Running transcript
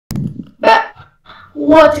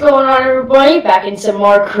What's going on, everybody? Back in some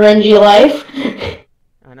more cringy life.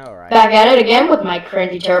 I know, right? Back at it again with my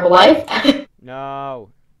cringy, terrible life. No.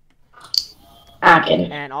 Okay.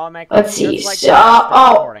 And automatically. Let's see. Like So,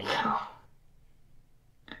 recording.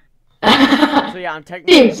 So yeah, I'm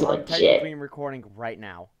Seems technically recording right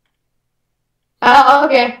now. Oh,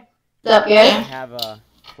 okay. What's up, I guys? have a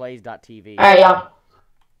plays.tv. Alright, y'all.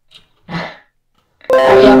 Alright,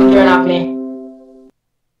 y'all can turn off me.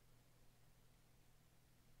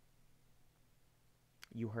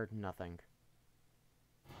 You heard nothing.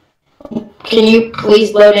 Can you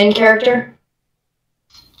please load in character?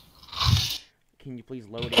 Can you please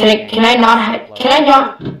load in? Can I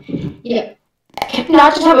not? Yeah. Can I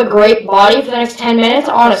not just have a great body for the next 10 minutes?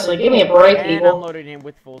 Honestly, give me a break, and people. I'm loaded in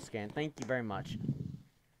with full scan. Thank you very much.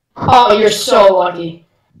 Oh, you're so lucky.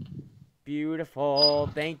 Beautiful.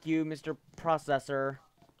 Thank you, Mr. Processor.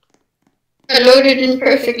 I loaded in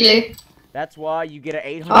perfectly. That's why you get an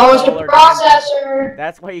 $800. Oh, Mr. Processor.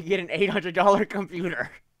 That's why you get an $800 computer.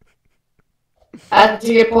 That's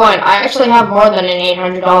a good point. I actually have more than an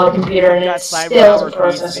 $800 computer, and it's still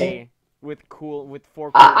processing. With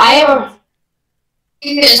four. I have a.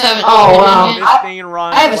 You guys haven't. Oh wow! This thing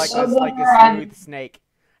runs I have like a smooth snake.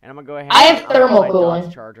 And I'm gonna go ahead. I have thermal cooling.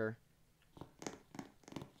 Charger.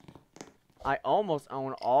 I almost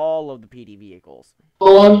own all of the PD vehicles.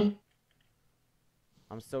 Cooling.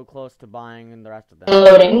 I'm so close to buying the rest of them.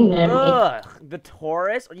 Loading. Ugh, the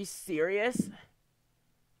Taurus? Are you serious?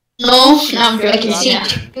 No, I'm joking.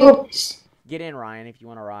 Oops. Get in, Ryan, if you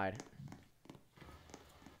want to ride.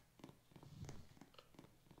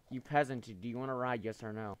 You peasant, do you want to ride, yes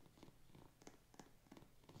or no?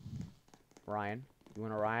 Ryan, you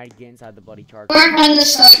want to ride? Get inside the bloody Charger. We're on the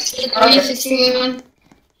side. Are you 16?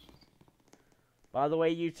 By the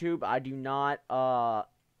way, YouTube, I do not,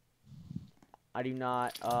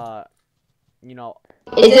 you know,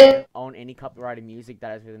 own any copyrighted music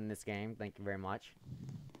that is within this game. Thank you very much.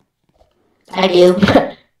 I do.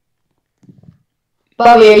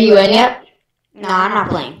 Bobby, are you in yet? No, I'm not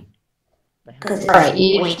playing. Because it's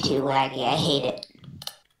way too laggy. I hate it.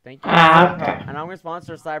 Thank you. Okay. And I'm going to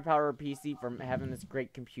sponsor Cyberpower PC for having this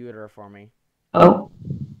great computer for me. Oh.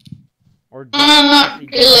 Or I'm not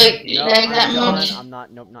like no, that much. I'm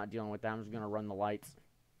not, nope, not dealing with that. I'm just going to run the lights.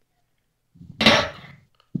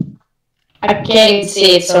 I can't even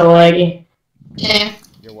see it, so laggy. Yeah.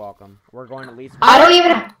 You're welcome. We're going at least. I don't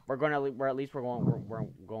even. We're going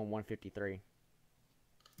 153.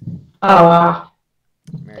 Oh wow.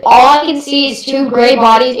 All I can see is two gray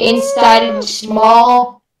bodies inside of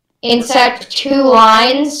small insect, two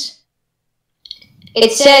lines.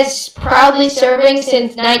 It says proudly serving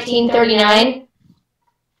since 1939.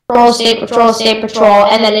 Patrol, state patrol,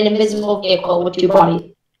 and then an invisible vehicle with two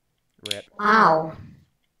bodies. Rip. Wow.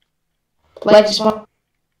 Like just one.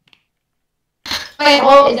 Wait,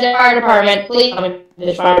 hold, is there a fire department? Please tell me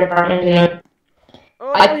there's fire department. You know.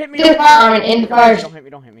 Oh, I don't hit me! the fireman in the fire. Don't hit me!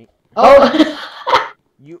 Don't hit me! Oh.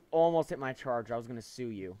 You almost hit my charger. I was gonna sue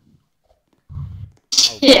you.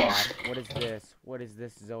 Oh Yeah. God! What is this? What is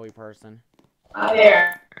this Zoe person?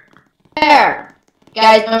 There. There.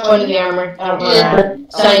 Guys, don't go into the armor.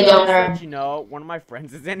 Sonny, don't hurt. You know, one of my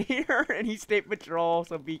friends is in here, and he's state patrol,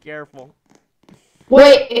 so be careful.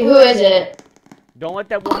 Wait, who is it? Don't let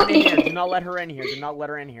that woman in here. Do not let her in here. Do not let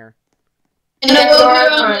her in here. And don't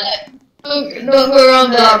go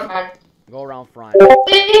around that. Go around front.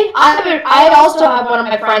 I also have one of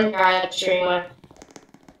my friends here I stream with.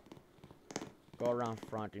 Go around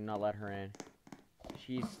front. Do not let her in.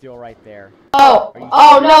 She's still right there. Oh,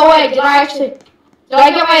 no way. Did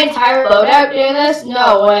I get my entire loadout doing this?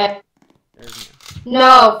 No way.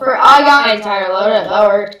 No, I got my entire loadout. That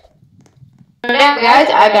worked. Now, guys,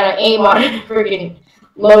 I gotta aim on freaking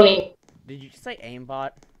loading. Did you just say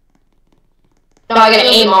aimbot? No, I gotta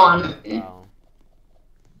aim on. Oh.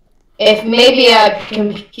 If maybe a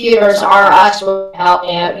computers R Us would help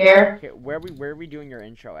me out here. Okay, where are we doing your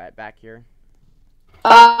intro at? Back here?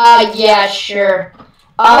 Yeah, sure.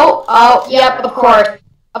 Oh, yep, of course.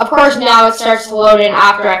 Of course, now it starts to load in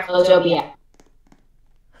after I close OBS.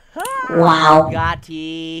 Wow.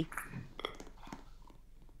 Gotti.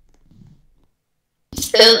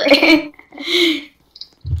 Still there.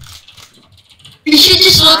 You should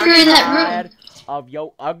just look her in that room. Of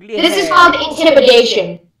yo ugly This head. is called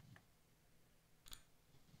intimidation.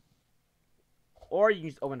 Or you can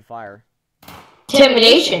just open fire.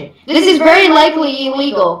 Intimidation. This is very likely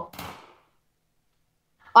illegal.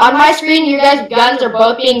 On my screen, your guys' guns are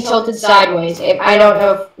both being tilted sideways. I don't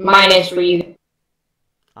know if mine is for you.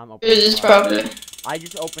 I'm opening This is fire. probably. I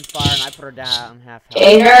just opened fire and I put her down half health.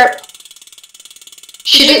 Okay, her.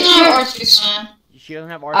 She doesn't have R6 on. She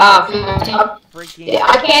doesn't have freaking. Yeah,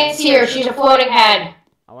 I can't see her. She's a floating head.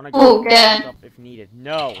 I want to Oh, go God. up if needed.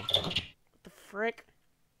 No. What the frick?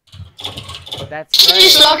 That's You great.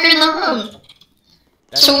 just lock her in the room.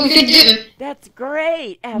 That's, So we could do. that's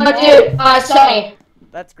great. F But off. dude, Sonny.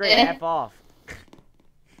 That's great. Yeah. F off.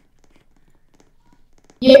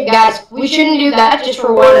 Yeah, guys, we shouldn't do that just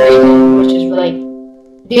for one reason, which is like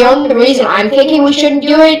the only reason I'm thinking we shouldn't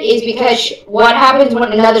do it is because what happens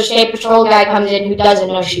when another state patrol guy comes in who doesn't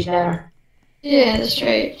know she's there? Yeah, that's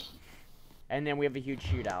right. And then we have a huge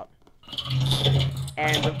shootout.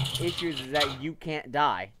 And the issue is that you can't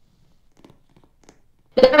die.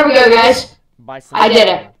 There we go, guys. By some I did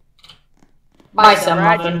it. By some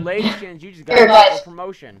muffin. Congratulations, you just Here, got guys. a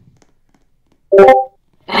promotion.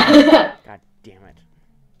 I God damn it.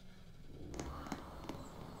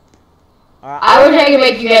 Alright, wish I could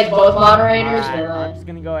make you guys both moderators, alright, but I'm just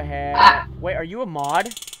gonna go ahead. Wait, are you a mod?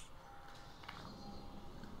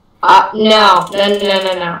 no.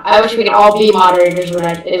 I wish we could all be moderators.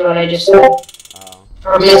 Is what I just said. Oh.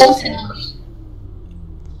 Or something else.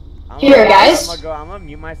 Here, guys. I'm gonna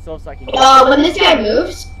mute myself so I can. When this guy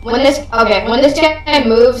moves, when this guy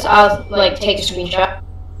moves, I'll like take a screenshot.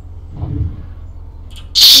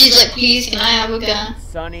 She's like, please, can I have a gun?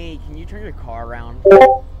 Sonny, can you turn your car around?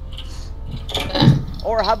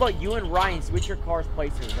 Or how about you and Ryan switch your car's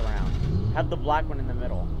places around? Have the black one in the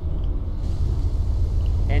middle.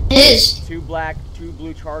 And two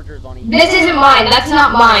blue chargers on each. This isn't mine. That's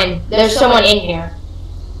not mine. There's someone in here.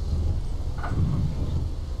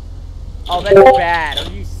 Oh, that's bad.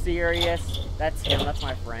 Are you serious? That's him. That's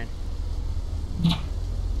my friend.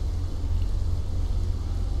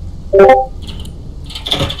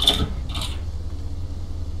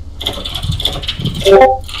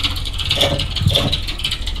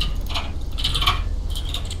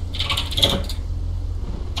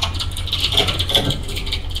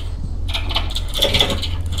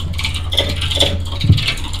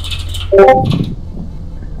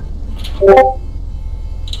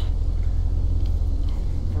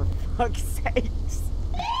 For fuck's sakes.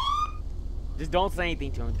 Just don't say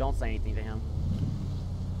anything to him. Don't say anything to him.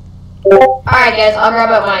 Alright, guys. I'll grab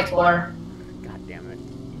up my Explorer. God damn it.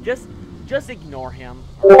 Just ignore him,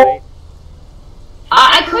 alright?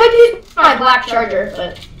 I could use my black charger,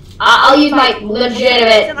 but I'll use my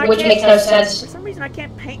legitimate, which makes no sense. For some reason, I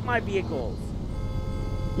can't paint my vehicles.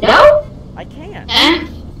 No? I can't. Eh?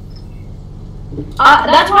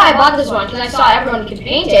 That's why I bought this one, because I saw everyone could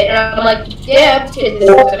paint it, and I'm like, yeah, this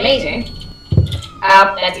looks amazing.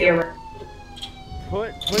 That's your.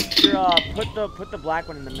 Put the black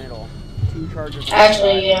one in the middle. Two chargers.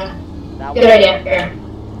 Actually, yeah. That Good idea. Here.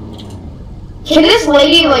 Can this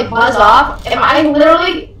lady like buzz off? Am I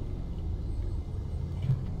literally?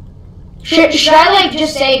 Should I like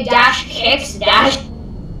just say dash kicks dash?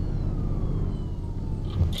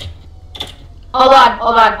 Hold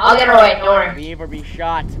on. I'll get her away. Don't worry. Leave or be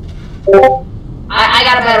shot. I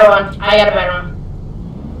got a better one.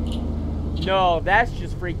 No, that's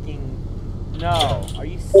just freaking. No. Are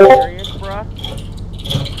you serious, bruh?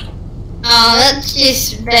 Oh, that's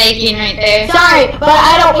just begging right there. Sorry, but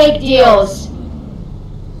I don't make deals.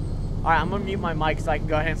 Alright, I'm gonna mute my mic so I can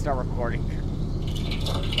go ahead and start recording.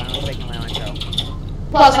 I'm taking my own show.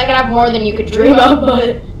 Plus, I can have more than you could dream of,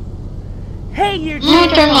 but. Hey, you I'm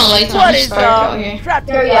gonna turn my lights on. What It's is dark out here. Trap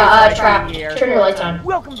There, yeah, Trap. Turn your lights on.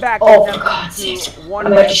 Welcome back Oh, to for God's to sakes. one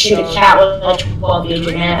I'm about to shoot a episode cat with a 12 gauge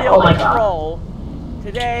of man. Greenville Oh my god. Patrol.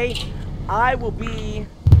 Today, I will be.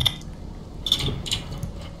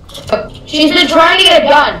 She's been trying to get a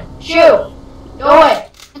gun. Shoot. Do it.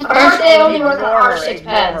 First, they only work on R6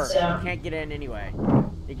 Ignore her. pens, so. You can't get in anyway.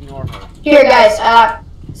 Ignore her. Here, guys.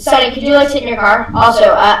 Sonny, could you like sit in your car?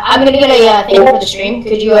 Also, I'm gonna get a thing for the stream.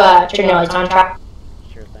 Could you turn your lights on, Trap?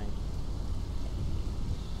 Sure thing.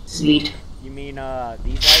 Sweet. You mean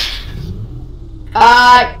these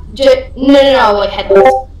lights? No, like headlights.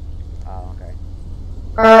 Oh, okay.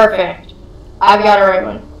 Perfect. I've got a right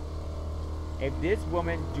one. If this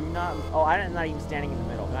woman do not, oh, I'm not even standing in the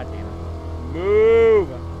middle. God damn it. Move.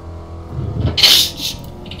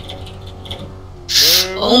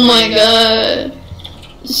 Oh my god.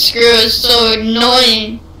 This girl is so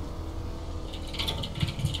annoying.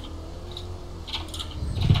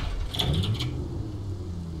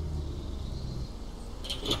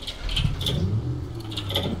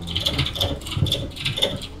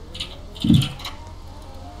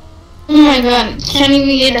 Oh my god, can't even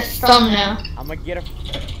get a thumbnail. I'm gonna get a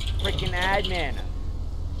freaking admin.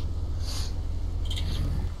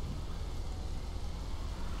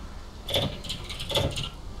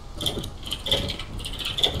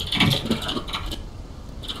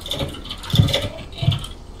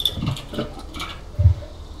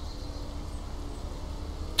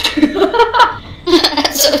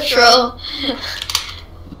 so troll.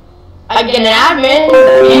 I get an admin,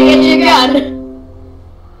 you get your gun.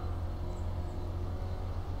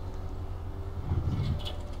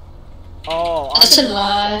 Oh, That's a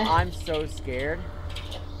lie. I'm so scared.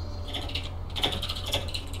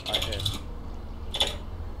 Like this.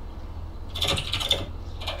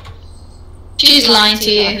 She's lying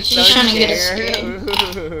to you. I'm She's so trying to get us scared.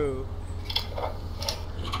 scared. Ooh.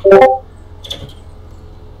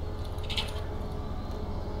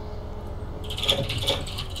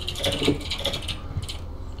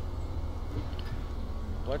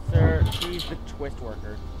 What's her? She's the twist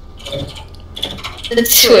worker. The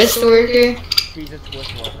twist worker. She's a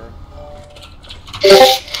twist worker.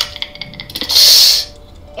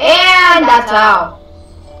 And that's how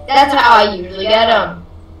I usually get them.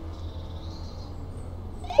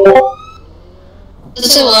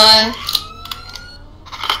 That's a lie.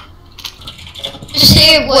 Just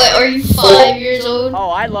say, what, are you 5 years old? Oh,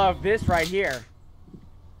 I love this right here.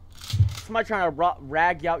 Somebody trying to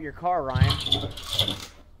rag out your car, Ryan.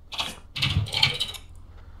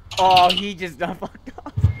 Oh, he just done fucked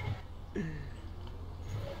up.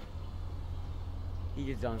 He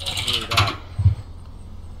just done screwed up.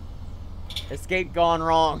 Escape gone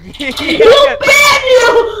wrong.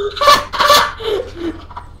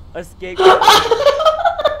 Escape gone wrong.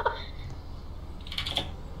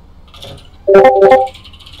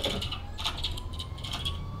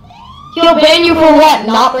 He'll ban you for what?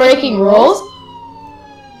 Not breaking rules?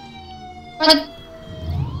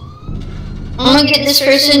 I'm gonna get this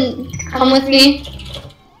person, come with me.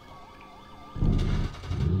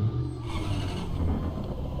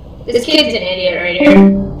 This kid's an idiot right here.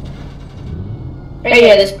 Right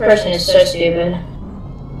here, this person is so stupid.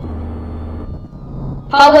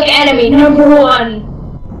 Public enemy number 1.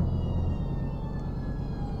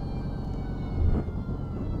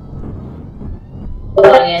 Hold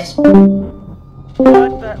on, guys.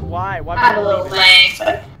 What the? Why? Why I had a would you little leave it? lag,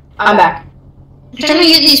 but I'm back. I'm trying to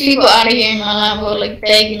get these people out of here in my Lambo, like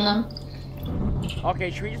begging them.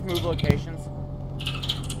 Okay, should we just move locations?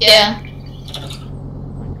 Yeah. Oh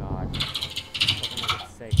my god. What am I gonna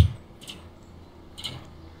say?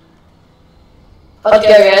 Let's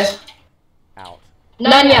go, guys. Out.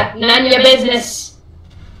 None ya business.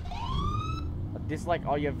 Dislike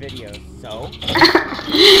all your videos, so?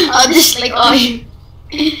 I'll just like, oh, you.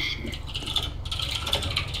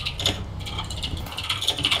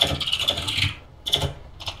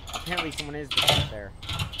 Apparently someone is just there.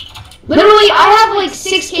 Literally, I have like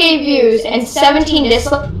 6K views and 17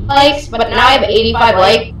 dislikes, but now I have 85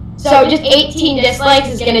 likes. So just 18 dislikes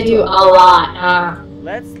is gonna do a lot.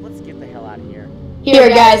 Let's get the hell out of here. Here,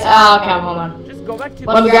 guys. Okay, hold on. Just go back to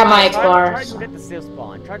Let me grab my Try Explorer. to do it at the safe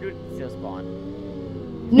spawn. Try to do it at the safe spawn.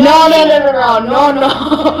 No.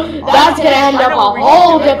 That's gonna end up a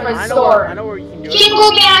whole different I story. know where you can do You can it.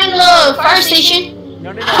 go behind the fire station.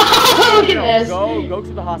 No. Look at this. Go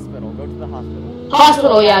to the hospital. Go to the hospital.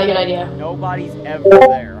 Hospital, yeah, good idea. Nobody's ever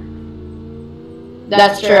there.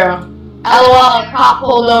 That's true. LOL, a cop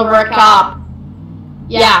pulled over a cop.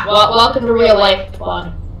 Yeah, well, welcome to real life,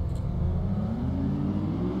 squad.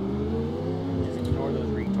 Just ignore those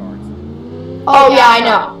retards. Oh yeah, I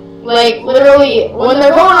know. Like literally, when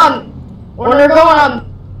they're going on,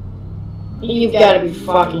 you've got to be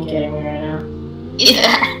fucking kidding me right now.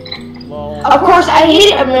 Yeah. Well, Of course, I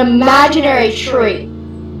hit an imaginary tree.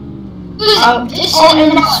 This oh,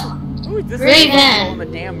 and who is this Great asshole man. in the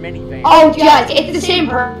damn minivan? oh, guys, it's the same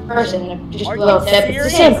person. Just Are a little you tip. It's the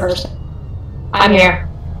serious? same person. I'm here.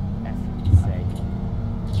 Effing sake.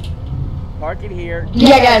 Park it here.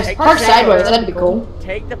 Yeah, guys, Take park the sideways. picture, That'd be cool.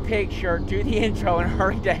 Take the picture, do the intro, and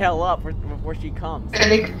hurry the hell up before she comes.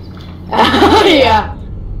 Yeah.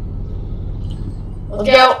 Let's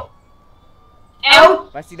go. Out.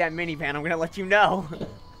 If I see that minivan, I'm gonna let you know.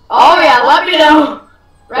 Oh yeah, let me know.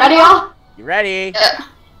 Ready, y'all? You ready?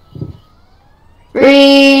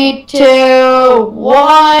 3, 2,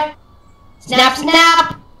 1. Snap,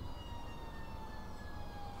 snap.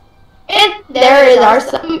 And there is our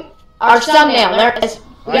thumbnail. There it is.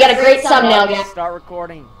 We got a great thumbnail, guys. Start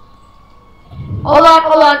recording. Hold on.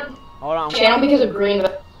 Hold on. Channel because of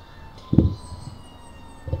Greenville.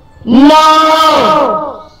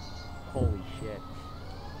 No! Holy shit.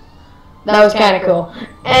 That was kind of cool.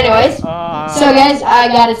 Anyways, so So guys, I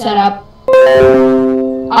got it set up.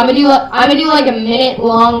 I'm gonna do like a minute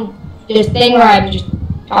long just thing where I'm just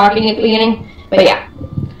talking at the beginning. But yeah.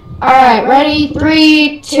 All right, ready?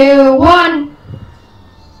 3, 2, 1.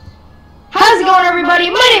 How's it going, everybody?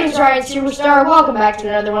 My name is Ryan Superstar. Welcome back to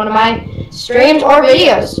another one of my streams or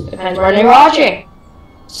videos. Depends when you're watching.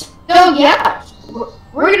 So yeah,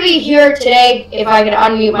 we're gonna be here today. If I could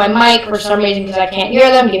unmute my mic for some reason because I can't hear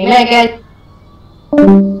them, give me a minute, guys.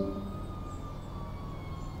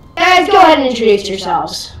 Guys, go ahead and introduce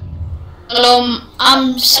yourselves. Hello,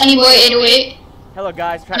 I'm Sunnyboy808. Hello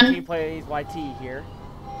guys, Trap Team Plays YT here.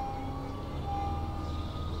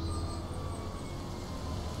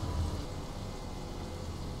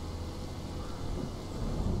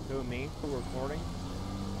 Who, me? Who recording?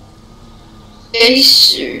 Yeah,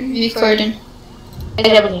 he's recording.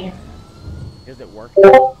 Is it working?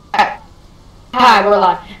 Hi, we're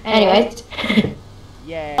live. Anyways.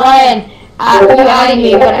 Yeah. Brian, you added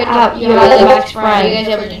me, but you added Max Brian. You guys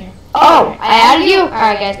ever here? Oh, I added you?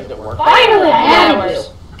 Alright, guys. Does it work? Finally, I added you.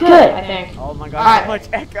 Good, I think. Oh my god, Alright. so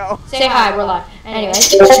much echo. Say hi, we're live.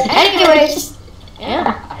 Anyways.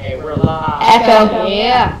 Yeah. Hey, we're live. Echo,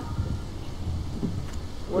 yeah.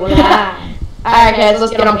 We're live. Alright, guys,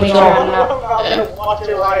 let's get on patrol. Watch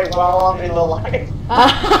it right while I'm in the light. You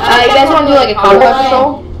guys want to do like a combat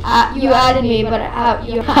patrol? You added me, but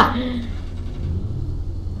you.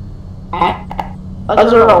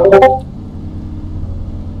 Let's roll.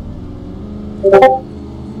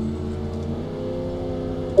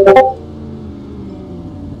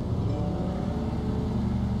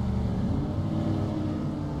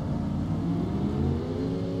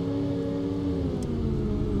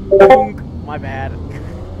 My bad.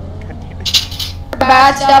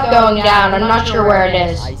 Bad stuff going down. I'm not sure where it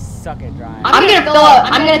is. I suck at driving. I'm gonna fill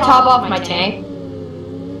up. I'm gonna top off my tank.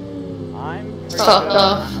 I'm pretty Fuck good.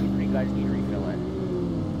 off. I'm pretty glad you need to refill it.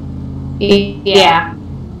 Yeah.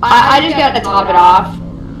 I just gotta top it off.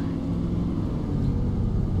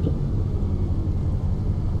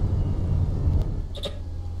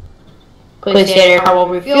 Please stay there while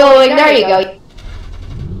we're refueling. There you go.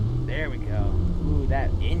 There we go. Ooh, that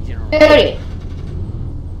engine roar. Beauty.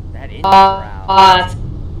 That engine growl.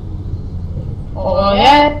 Oh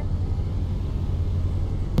yeah.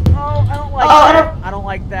 Oh, I don't like Oh, that. I don't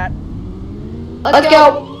like that. Let's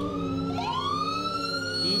go.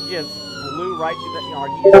 He just blew right through the yard.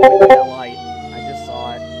 He just went through that light. I just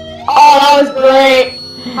saw it. Oh, that was great.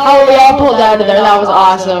 How we all pulled out of there. That was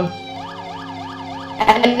awesome.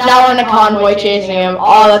 And now we're in a convoy chasing him.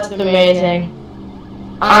 Oh, that's amazing.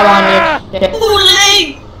 I'm on you.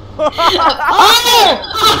 Holy! Oh!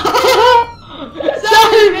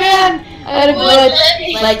 Sorry, man. I had a glitch.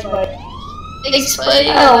 Leg spike. Explain.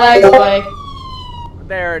 I had a leg spike.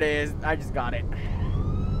 There it is. I just got it.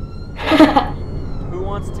 Who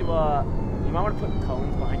wants to, you might want to put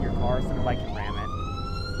cones behind your car so nobody can ram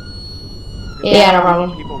it. Yeah, no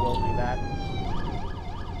problem. People will do that.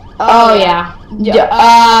 Oh, yeah.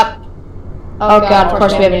 Oh, God, of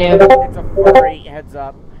course we have a noob. It's a furry heads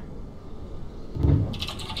up.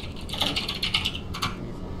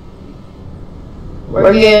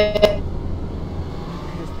 We're good.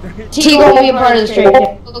 T won't be a part of the stream.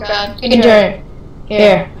 Oh god. You can turn.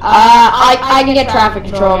 Here. I can get traffic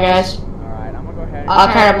control, guys. Alright, I'm gonna go ahead and I'll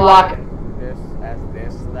kind of block this as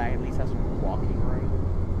this so that I at least have some walking room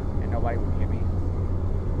and nobody will hit me.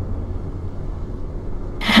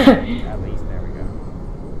 At least, there we go.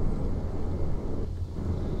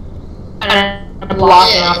 I'm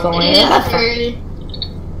blocking off the lane. Yeah, That's fine. furry.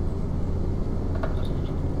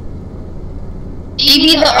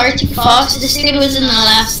 Maybe the Arctic Fox. This thing was in the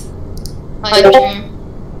last live stream.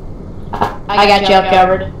 I got you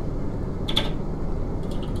covered.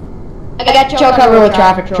 I got you covered with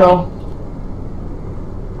traffic control.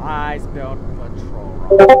 I spelled patrol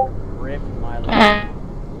wrong. Rip my leg.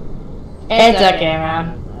 It's okay,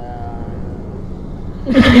 man.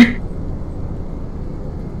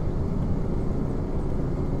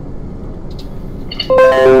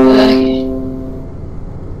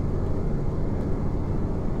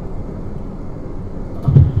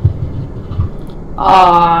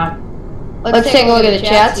 Let's take a look at the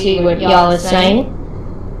chat, see what y'all is saying.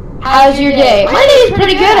 How's your day? My day is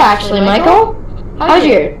pretty good, actually, Michael. How's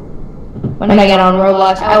yours? When I get on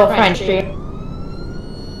Roblox, I will French you.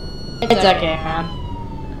 It's okay, man.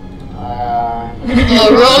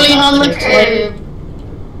 Rolling on the curb.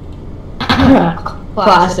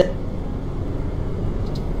 Classic.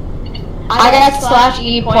 I got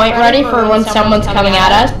 /E point ready for when someone's coming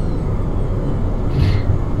at us.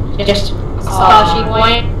 Just /E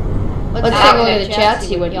point. Let's take a look at the chat,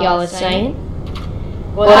 see what y'all is saying.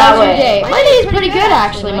 Well, how's your day? My day is pretty good,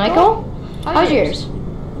 actually, Michael. How's yours?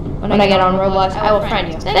 When I get on Roblox, I will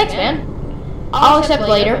friend you. Thanks, man. I'll accept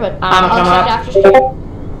later, but I'll accept after stream.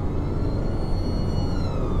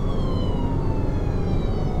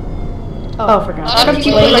 Oh, I forgot. A lot of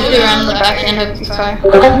people look around the back end of your car.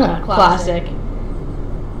 Classic.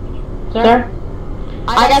 Sir? I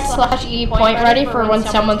I got /E point ready for when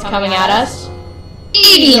someone's coming at us.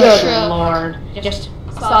 Good lord. Just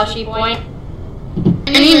 /E point.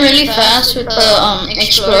 Running really fast with the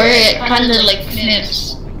Explorer, it kind of like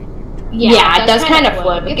flips. Yeah, it does kind of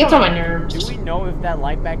flip. It gets on my nerves. Do we know if that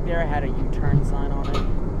light back there had a U-turn sign on it?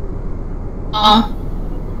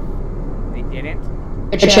 They didn't?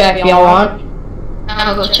 Check if y'all want.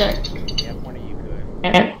 I'll go check. Yep, one of you could.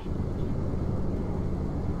 Okay.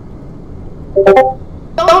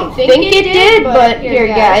 Don't think it did, but here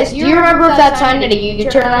guys, do you remember if that sign had a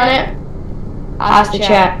U-turn on it? Ask the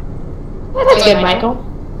chat. That's good, Michael.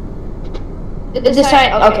 The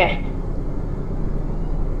sign, okay.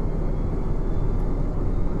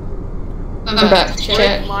 I'm back to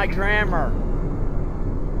check. Break my grammar.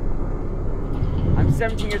 I'm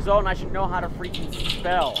 17 years old and I should know how to freaking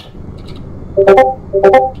spell.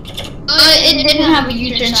 It didn't have a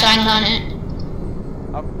U-turn sign on it.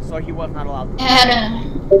 Oh, so he was not allowed to. It had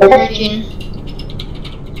a virgin.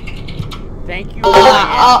 Thank you,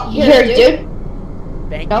 Here, dude.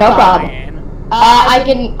 Thank No you, problem. Ryan. I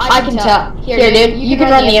can tell. Here, dude. You can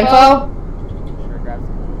run the info. Sure, grab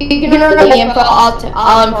some. You can run the info.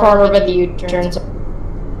 I'll inform her about the U-turns.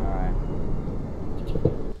 Alright.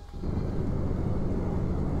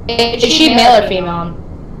 Is she male or female?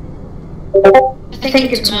 I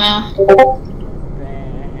think it's male.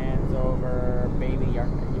 Hands over, baby. You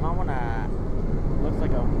might wanna. Looks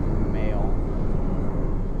like a male.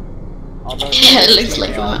 Although Yeah, it looks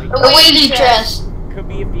like a male. The way he dressed. Could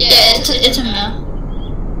be a female. Yeah, it's a male.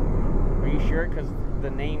 Are you sure? Because the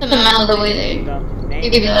name. It's a male the way they The name.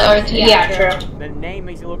 give you the earth. Yeah, true. The name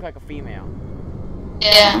makes it look like a female.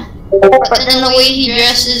 Yeah. But then the way he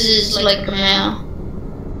dresses is like a male.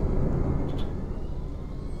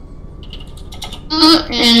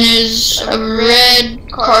 And there's a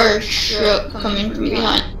red car truck coming from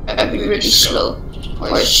behind, driving really slow,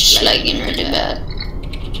 or it's just lagging really bad.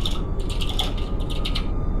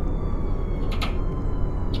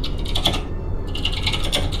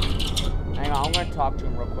 Hang on, I'm gonna talk to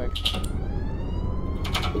him real quick.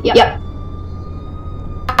 Yep.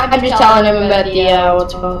 I'm just telling him about the,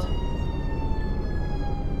 what's it called?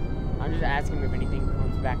 I'm just asking him if anything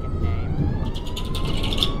comes back in name.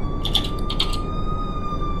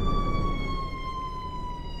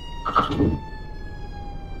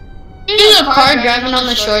 There's a car driving on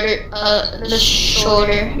the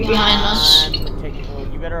shoulder behind us.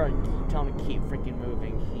 You better tell him to keep freaking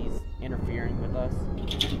moving. He's interfering with us.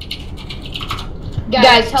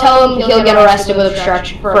 Guys, tell him he'll get arrested with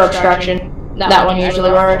obstruction for obstruction. That one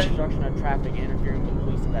usually works. Obstruction of traffic and interfering with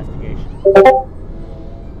police investigation.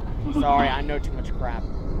 Sorry, I know too much crap.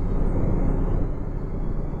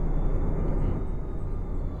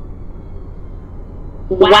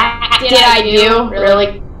 Whack did I do?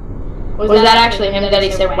 Really? Was that actually him that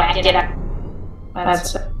he said whack did I?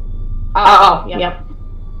 That's. Oh, yep.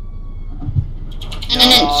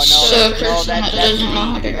 And it's a person that doesn't know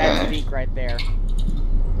how to That's drive. Zeke right there.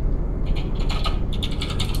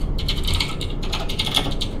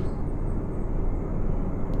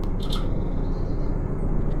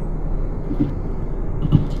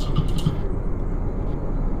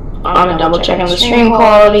 I'm gonna double check on the stream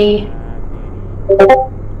quality.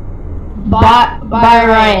 By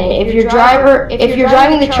Ryan, if you're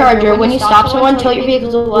driving the Charger, when you stop someone, tilt your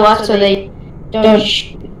vehicle to the left so they don't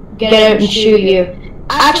get out and shoot you.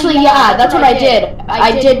 Actually, yeah, that's what I did.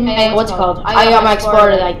 I did make, what's it called? I got my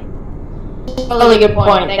Explorer, like, really good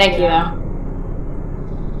point. Thank you, though.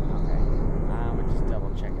 Okay. We'll just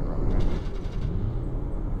double check it real quick.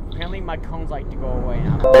 Apparently my cones like to go away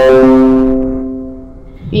now.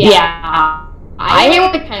 Yeah. I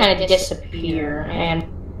hear they kind of disappear, and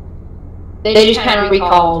they just kind of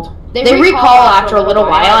recalled. They recall after a little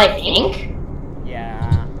while, I think.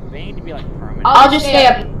 Yeah, they need to be like permanent. I'll just stay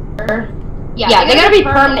up here. Yeah, they gotta be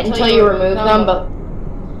permanent until you remove them, but...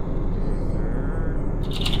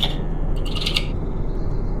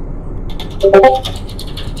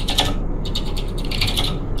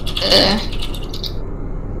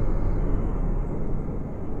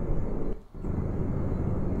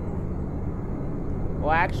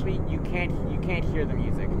 Well, actually, you can't hear the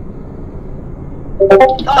music.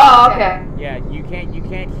 Oh, okay. Yeah, you can't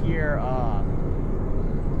hear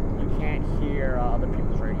other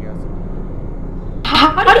people's radios.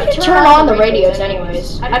 How do you turn on the radios,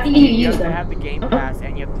 anyways? How do you use have to them? have the Game Pass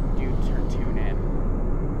and you have to tune in.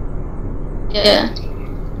 Yeah.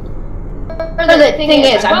 The thing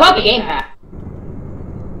is, I bought the Game Pass.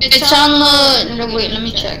 It's on the... No, wait, let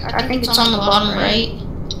me check. I think it's on the bottom right.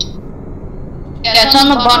 Yeah, it's on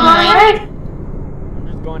the bottom right. I'm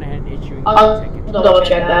just going ahead and issuing I'll tickets. double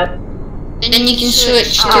check that. Then you can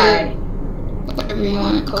switch to whatever you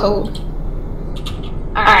want code.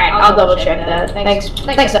 Alright, I'll double check that. Thanks.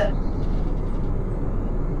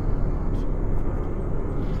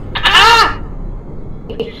 Ah!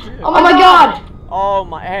 Oh my god! Oh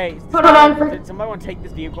my, hey. Put it on for... Did somebody want to take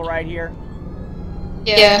this vehicle right here?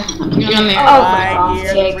 Yeah, I'm here. Oh, for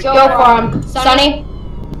sake. Go for him. Sonny?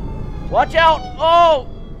 Watch out! Oh!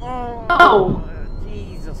 Oh!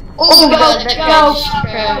 Jesus Christ. Oh god, that Go.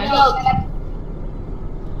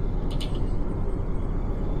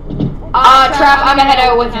 Trap, I'm gonna head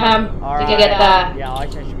out with him All right. to get that. Yeah, I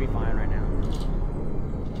should be fine right now.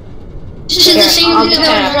 This is the same dude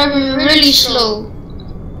that was driving really slow.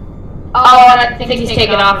 Oh, and I think he's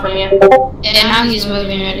taking off from you. And now he's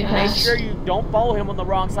moving really Make fast. sure you don't follow him on the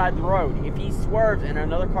wrong side of the road. If he swerves and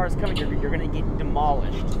another car is coming, you're gonna get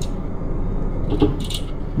demolished.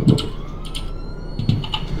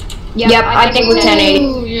 Yep, I think we're 1080.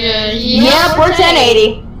 Ooh, yeah, Yep, we're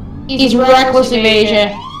 1080. He's reckless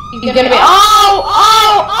evasion. He's gonna be. Oh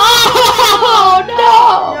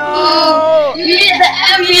no! Oh, you hit the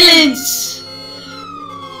ambulance!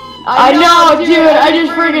 I know, dude. I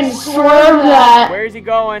just freaking swerved that. Where is he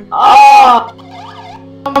going? Oh,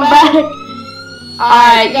 I'm back.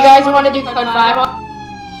 Alright, you guys want to do code 5 on?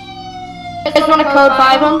 You guys want to code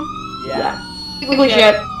 5 him? Yeah. We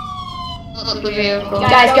should. Look, the vehicle.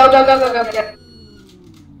 Guys, go.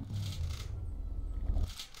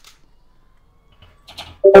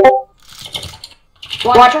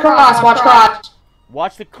 Watch cross.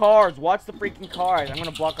 Watch the cars. Watch the freaking cars. I'm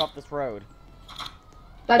gonna block off this road.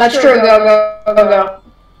 That's true. Go.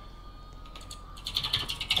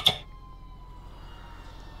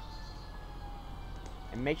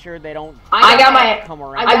 And make sure they don't come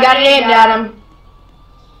around. I got it aimed at him.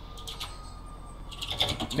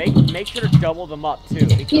 Make sure to double them up too.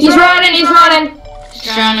 He's running.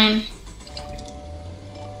 Drowning.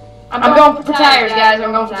 I'm going for tires, guys.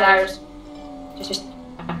 Just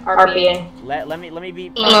RPing. Let me be.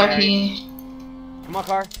 Lucky. Come on,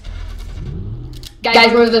 car.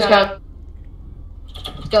 Guys, move this gun.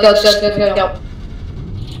 Go.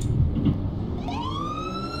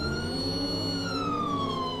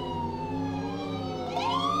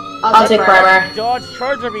 I'll take primary. Dodge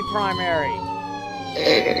Charger be primary.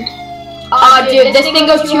 Dude, this thing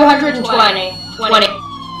goes 220. 20.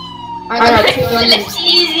 Alright, Flips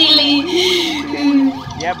easily.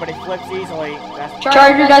 Yeah, but it flips easily. That's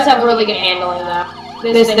Charger does have really good handling though.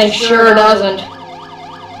 This thing sure doesn't.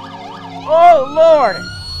 Oh Lord!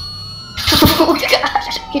 Oh god.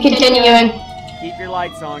 Continuing. Keep your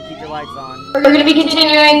lights on. We're gonna be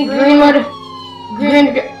continuing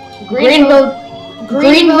Greenville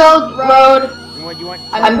Road. You want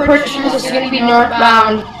I'm pretty sure this is gonna be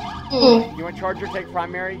northbound. you want Charger take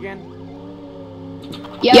primary again?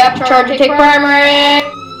 Yep, Charger take primary.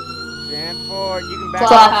 Stand forward. You can back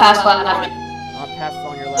Pass left. I'll pass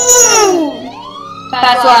on your left.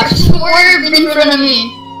 Pass left. Swerved in front of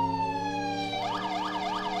me.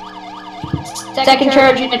 Second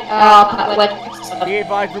charge unit. Be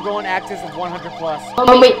advised, we're going access of 100 plus.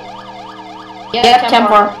 Oh wait. Yep,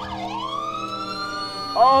 10-4.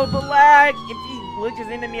 Oh, the lag! If he glitches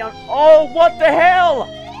into me on. Oh, what the hell?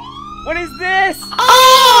 What is this?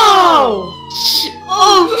 Oh!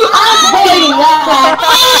 I'm avoiding that!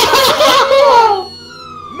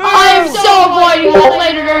 No! I am so avoiding that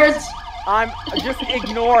later, nerds! I'm just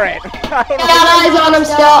ignore it. I don't know. Got eyes on him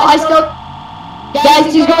still.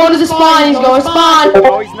 Guys, he's going to the spawn. He's going to spawn.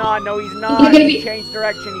 No, he's not. He's gonna be. He changed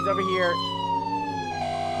direction. He's over here.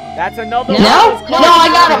 That's another No, one. I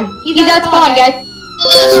got him. He's at spawn, guys.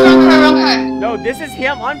 Wrong car. No, this is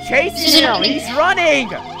him. I'm chasing him. He's running.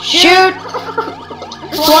 Shoot.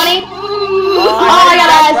 20. Oh, I got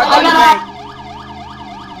eyes.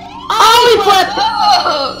 Oh, he flipped.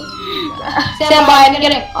 Oh. Stand by. I'm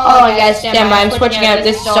getting. Oh my God, stand by. I'm switching out.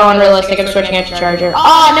 This is so unrealistic. I'm switching out to Charger.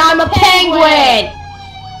 Oh, now I'm a penguin.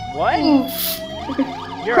 What?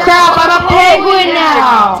 You're Crap, I'm a penguin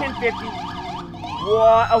now. 1050.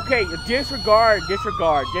 What? Okay, disregard.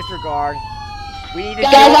 We need to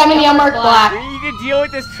Guys, I'm in the unmarked black. We need to deal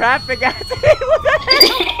with this traffic accident. What the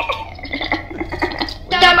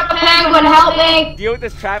hell? I'm a penguin. Help me. Deal with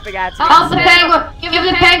this traffic accident. Help the penguin. Give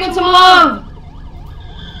the penguin some love.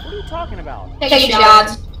 What are you talking about? Take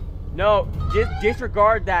shots. No,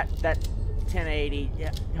 disregard that 1080.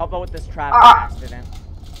 Yeah, help out with this traffic accident.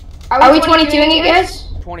 Are we 22ing you guys?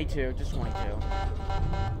 22, just 22.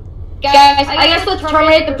 Guys, I guess let's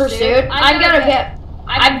terminate the pursuit.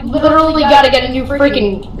 I've literally gotta get a new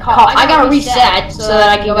freaking call. I gotta reset so that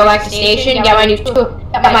I can go back to station, get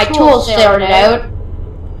my tools sorted out,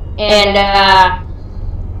 and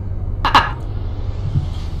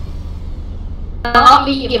not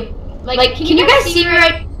me. Like, can you guys see me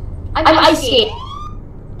right? I'm ice skating.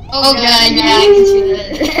 Oh god, yeah, I can see that.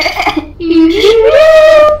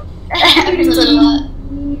 That happens a lot.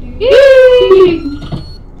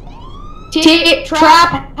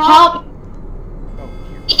 Trap, help!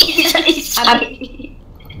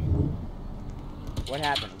 What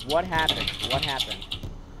happened? What happened? What happened?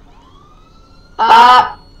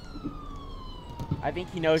 I think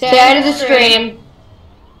he knows. Say hi to the stream.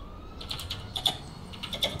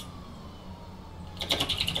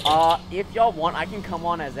 If y'all want, I can come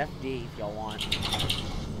on as FD if y'all want.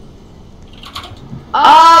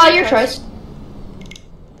 Your choice.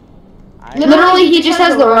 Literally, he just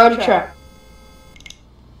has the road trip.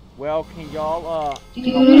 Well, can y'all,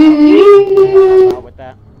 with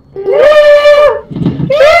that?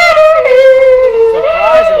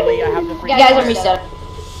 Surprisingly, I have the free. You guys are reset.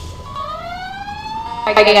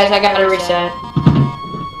 Okay, guys, I gotta reset.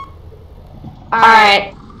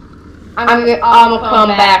 Alright. I'm gonna come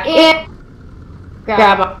back in.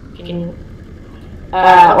 Grab my fucking.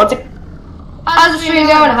 What's it? How's the stream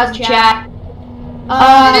going? How's the chat?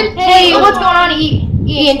 Hey, what's going on,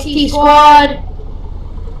 ENT squad?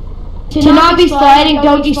 To not be sliding,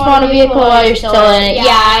 don't despawn a vehicle while you're still in it.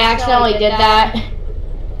 Yeah, I accidentally did that.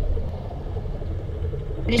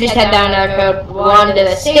 Just head down to code 1 to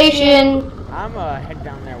the station. I'm head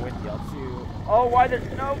down there with y'all too. Oh, why there's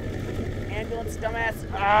no ambulance, dumbass?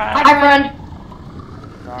 Hi, friend.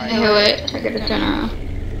 Sorry. Hey, wait, I gotta turn around.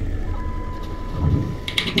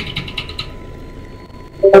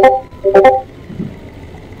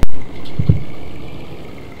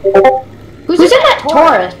 Who's in that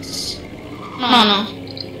Taurus? No.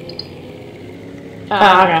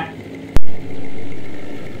 Oh, okay.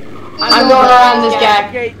 I'm going around this guy.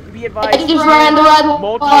 Okay, be I advised. just ran the red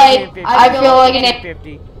light. I feel like an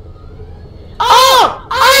 50. Oh!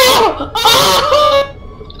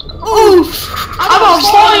 Oof! I'm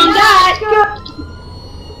avoiding that!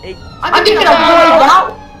 Hey, I'm just gonna avoid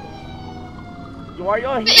that! why are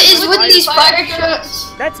y'all here? What is with these fire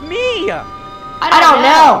trucks? That's me! I don't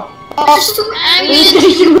know. There's two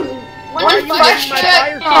ambulances. Why One are you fire using my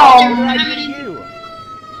fire truck. truck? What did I do to you?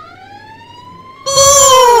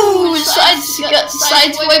 Ooh,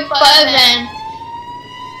 sideswipe by a van.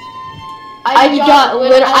 I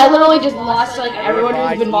literally just lost like everyone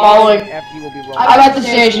who's been following. FD will be rolling. I'm at the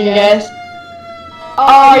station, guys.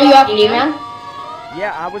 Oh, are you FD, man?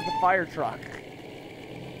 Yeah, I was the fire truck.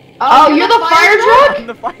 Oh, you're the fire truck? I'm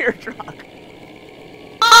the fire truck.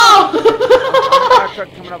 Oh! Fire truck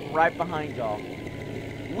coming up right behind y'all.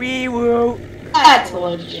 Wee woo. That's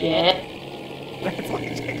legit. That's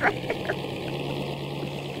legit right there.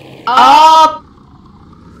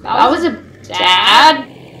 That was a dad.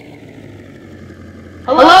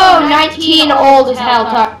 Hello, 19 old as hell.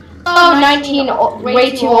 Hello, 19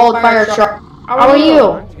 way too old fire truck. How are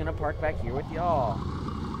you? I'm just gonna park back here with y'all.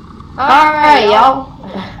 Alright, y'all.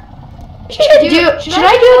 Should I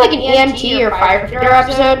do like an EMT or firefighter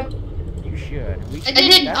episode? You should. I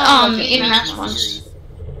did, EMS once.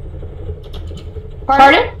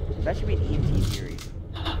 Pardon? That should be an EMT series.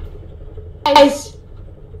 Guys,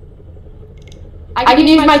 I can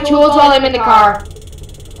use my tools while I'm in the car.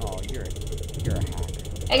 Oh, you're a hacker.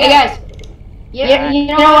 Hey guys, you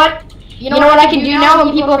know what? You know what I can do now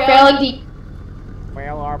when people are failing to...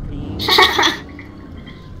 Fail RP.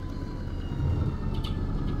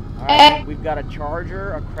 Hey. Alright, we've got a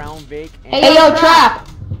Charger, a Crown Vic, and... Hey yo, Trap!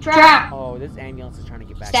 Trap! Oh, this ambulance is trying to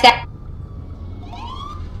get back. Step.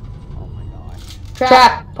 Oh my god.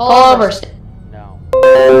 Trap, pull over. No.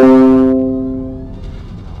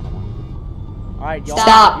 Alright, y'all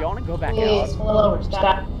Stop. wanna go back Please, out? pull over,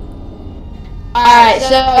 stop. Alright,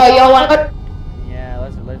 so y'all want... Yeah,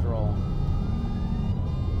 let's roll.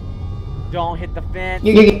 Don't hit the fence.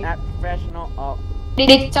 You Not professional. Oh.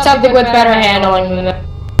 need something with better handling than that.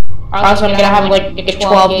 Or else I'm gonna have like a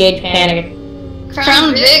 12-gauge panic.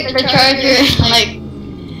 Crown Vic, the Charger, like,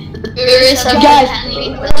 the Bears have Guys. bad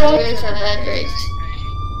handling, but the Bears have bad brakes.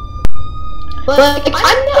 Like,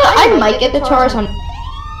 I might get the Taurus on...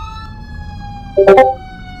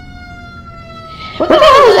 Where the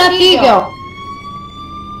hell does that FD go?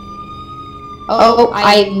 Oh,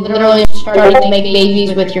 I literally started to make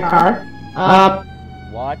babies with your car.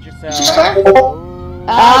 Watch yourself. You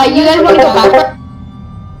guys wanna go back?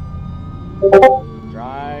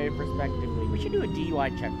 Drive respectively. We should do a DUI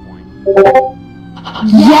checkpoint.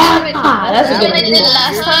 Yeah! That's a That's good what I did idea.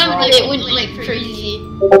 last time, but it went like crazy.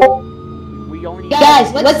 We only need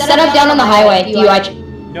Guys, let's set up down on the highway. DUI check.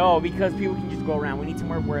 No, because people can just go around. We need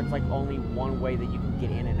somewhere where it's like only one way that you can get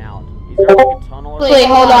in and out. Is there like a tunnel or Wait, something?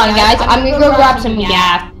 hold on, guys. I'm gonna go grab some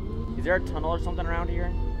gas. Is there a tunnel or something around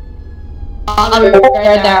here? I'll be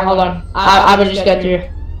right there. Hold on. I will just go through.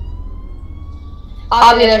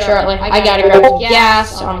 I'll be there shortly. I gotta grab some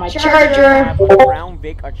gas on my I charger. have a Brown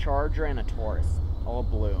Vic, a Charger, and a Taurus. All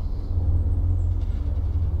blue.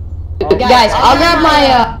 Guys, I'll grab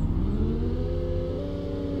my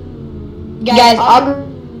Guys, I'll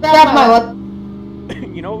grab my what?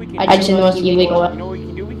 You know what we can I just do? didn't know it's illegal. You know what we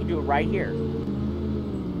can do? We can do it right here.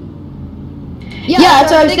 Yeah,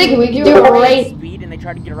 that's what I was thinking. We could do a race. Speed, and they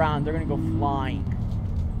try to get around. They're gonna go flying.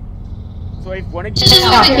 So if one of you This is on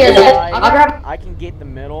what the we other do. side, I'll grab. I can get the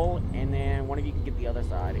middle, and then one of you can get the other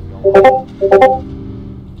side and go.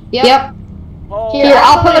 Yep. Oh, Here,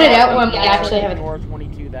 I'll put it out when we actually have it. Ignore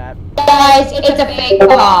 22 that. Guys, it's a fake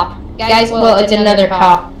cop. Guys, well, it's another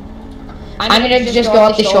cop. I'm gonna just go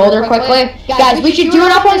up the shoulder quickly. Guys, we should do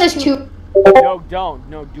it up on this two. No, don't.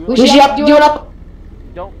 No, do it. We should do it up.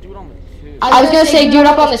 Don't do it on the 2. I was gonna say do it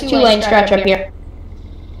up on this 2-lane stretch up here.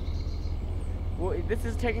 Well, this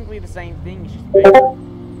is technically the same thing. It's just bigger.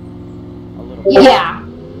 A little bit. Yeah.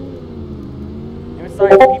 And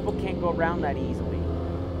besides, people can't go around that easily.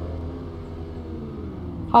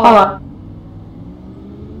 Hold on.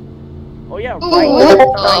 Oh yeah, what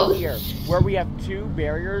right the- here, where we have 2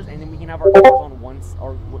 barriers, and then we can have our cars on one,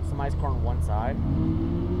 or somebody's car on one side.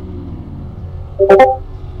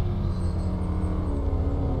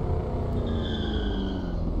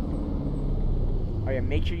 Oh yeah,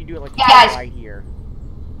 make sure you do it like Guys. right here.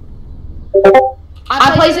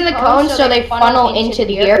 I'm placing the cones so they funnel into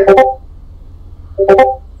the air.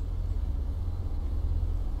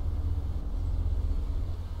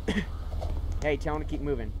 Hey, tell them to keep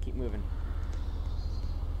moving. Keep moving.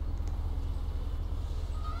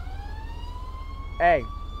 Hey,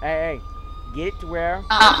 hey, hey. Get it to where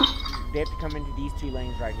they have to come into these 2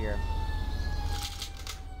 lanes right here.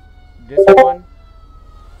 This one.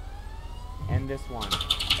 And this one.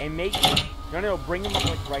 And make... No, bring them up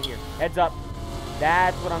like right here. Heads up.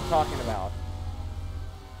 That's what I'm talking about.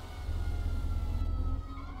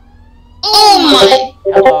 Oh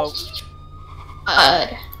my Hello.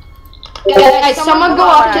 god. Guys, someone go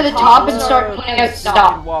up to the top and start putting out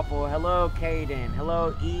stuff. Waffle. Hello, Caden.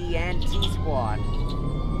 Hello, ENT Squad.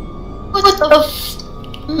 What the f-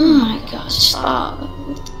 Oh my gosh, stop.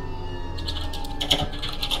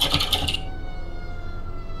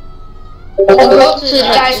 We'll go to the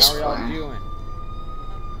guy's How are y'all store. doing?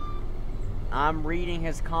 I'm reading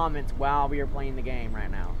his comments while we are playing the game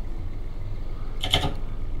right now.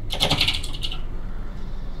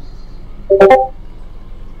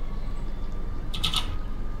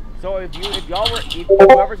 So if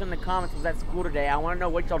whoever's in the comments was at school today, I want to know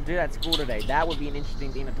what y'all did at school today. That would be an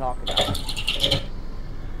interesting thing to talk about.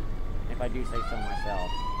 If I do say so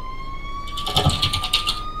myself.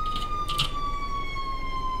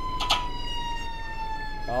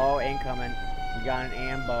 Oh, incoming. We got an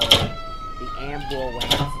ambo. The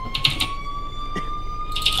ambulance.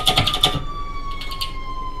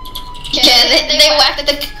 Yeah, they whacked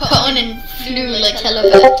the cone and flew like hella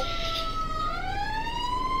fast.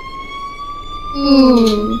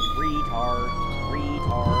 Ooh.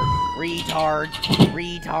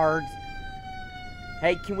 Retards.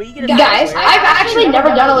 Hey, can we get a Guys, square? I've actually never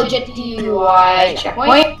done a legit DUI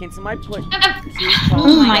checkpoint. Can somebody put 2 Oh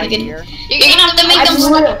cones my right goodness. here? You're gonna have to make them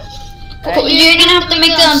step. You're gonna have to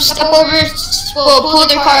make them step over, pull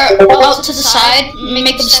their car out to the side,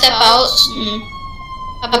 make them step out, and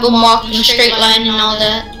have them walk in a straight line and all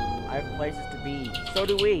that. I have places to be. So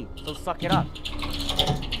do we. So suck it up.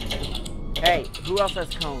 Hey, who else has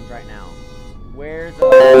cones right now? Where's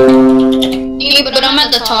Yeah, but I'm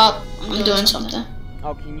at the top. I'm doing something.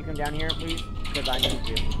 Oh, can you come down here, please? Because I need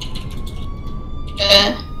to.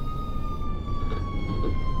 Yeah.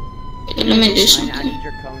 Let me do I something. need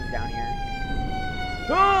your cones down here.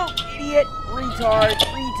 Oh, idiot! Retard!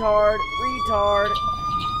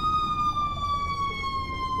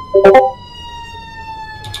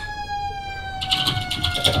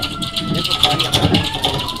 It's a buddy, I'm not gonna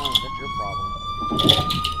cones. That's your problem.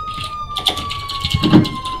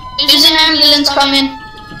 There's an ambulance coming.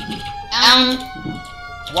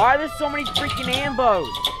 Why are there so many freaking ambos?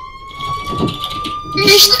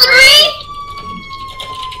 There's 3?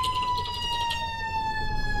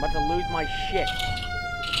 I'm about to lose my shit.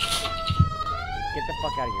 Get the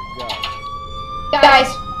fuck out of here. Go. Guys,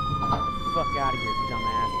 Get the fuck out of here,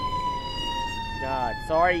 dumbass. God,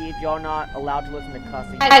 sorry if y'all not allowed to listen to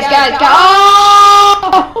cussing. guys, go!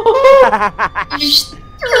 There's 2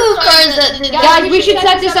 cars that did Guys, we should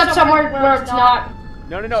set this up somewhere where it's not.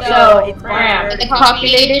 No, So, it's fine where it is.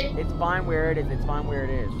 populated. It's fine where it is.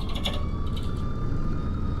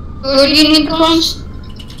 What Where do you need cones?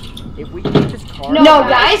 If we get this car... No,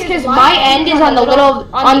 guys, because my end is on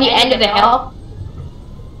the end of the hill.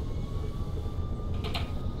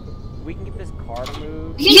 We can get this car to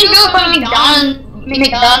move. You can do it by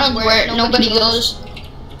McDonald's where nobody goes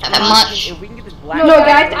that much. If we can get this black... No,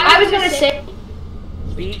 guys, I was gonna say...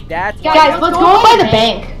 See, that's... Guys, let's go by the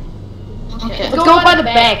bank. Okay. Let's go by the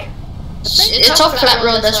bank. It's a flat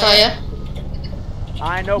road, that's why, yeah.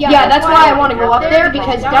 I know. Yeah, that's why I want to go up there,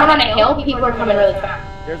 because down on a hill, people are coming really fast.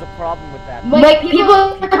 There's a problem with that. Like, people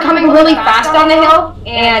are coming really fast down the hill,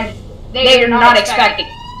 and they're not expecting.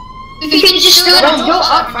 You can just do it on one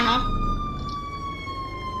side for now.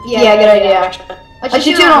 Yeah, good idea, actually. I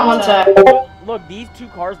should do it on one side. Look, these two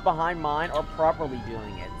cars behind mine are properly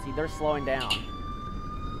doing it. See, they're slowing down.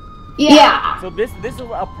 Yeah. So this is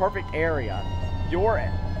a perfect area.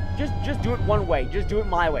 Just do it one way. Just do it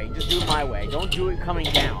my way. Just do it my way. Don't do it coming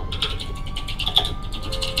down.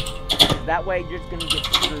 That way you're just gonna get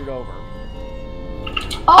screwed over.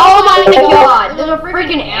 Oh my god! There's a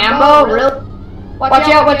freaking ambo. Really? Watch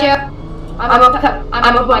out! Watch out! I'm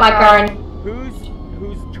gonna put my car in.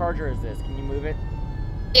 Whose charger is this? Can you move it?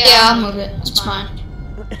 Yeah, I'll move it. It's fine.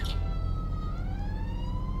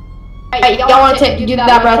 Hey, y'all want to do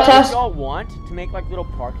that breath If test? y'all want to make like little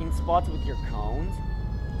parking spots with your cones,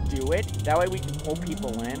 do it. That way we can pull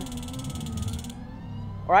people in.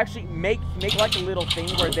 Or actually make like a little thing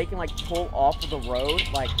where they can like pull off of the road,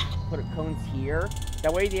 like put cones here.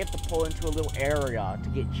 That way they have to pull into a little area to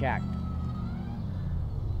get checked.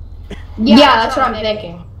 Yeah, that's what I'm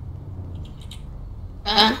thinking.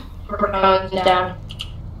 Uh-huh. Put cones down.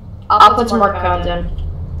 I'll put some more cones in.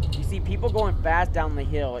 You see, people going fast down the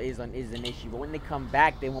hill is an issue, but when they come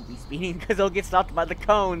back, they won't be speeding because they'll get stopped by the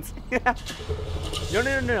cones.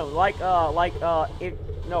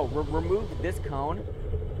 No. Remove this cone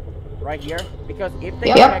right here, because if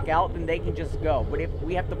they check out, then they can just go. But if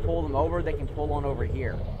we have to pull them over, they can pull on over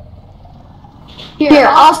here. Here,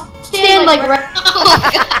 I'll stand like right.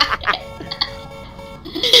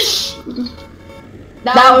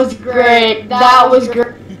 That was great. That was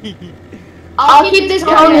great. I'll keep this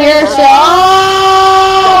cone here, so...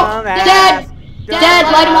 Dead! Dead,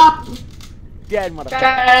 light him up! Dead motherfucker.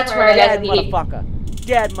 Try not to swear, guys. Dead motherfucker.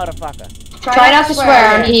 Dead motherfucker. Try not to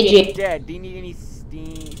swear on PG. Dead. Do you need any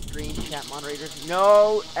stream chat moderators?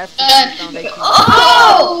 No. SCP Foundation.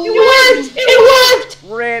 Oh! It worked! It worked!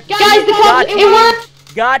 Rip. Guys, it worked!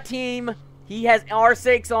 Got him. He has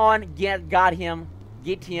R6 on. Got him.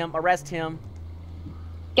 Get him. Arrest him.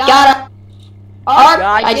 Got him.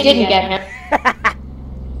 I didn't get him.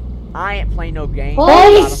 I ain't playing no game.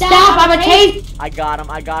 Holy stop! I'm a taste! I got him.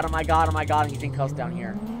 He's in cuffs down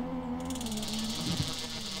here.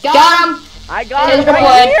 Got him! I got him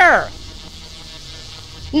right here!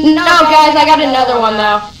 No, guys, I got another one,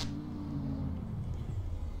 though.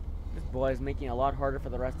 This boy is making it a lot harder for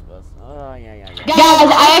the rest of us. Oh, yeah. Guys,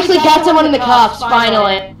 I actually got someone in the cuffs,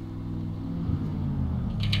 finally.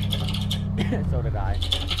 So did I.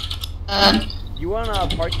 You wanna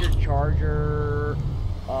park your charger,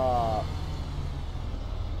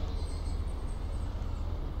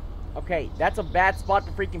 Okay, that's a bad spot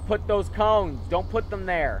to freaking put those cones. Don't put them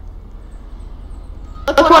there.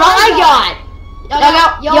 Look what I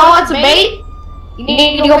got! Y'all want some bait? You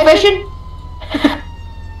need to go fishing?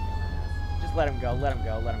 Just let him go.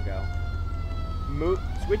 Move.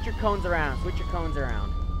 Switch your cones around.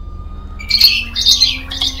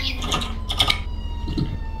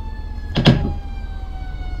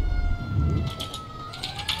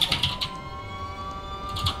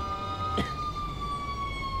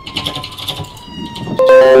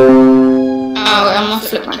 Oh, I'm gonna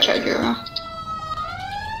flip my charger around.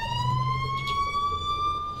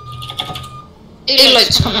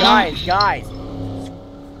 Daylight's coming on. Guys.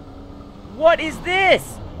 What is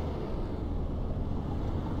this?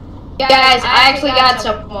 Guys, I actually got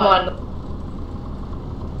someone.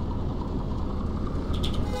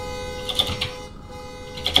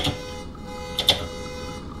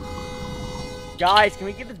 Guys, can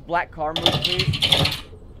we get this black car moved, please?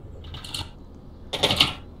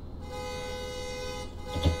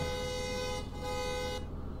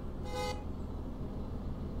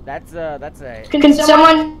 That's a... Can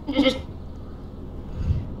someone just...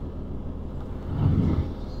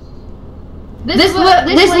 This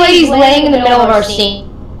lady's laying in the middle of our scene.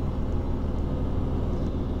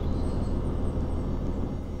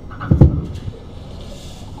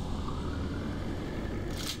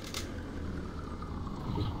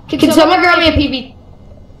 Can someone grab me a PB?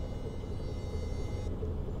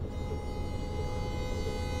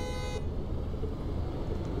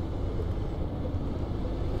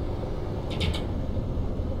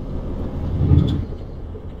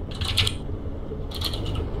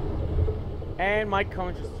 And my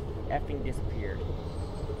cone just effing disappeared.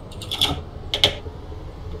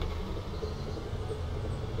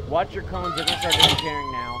 Watch your cones, they're gonna start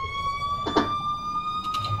disappearing now.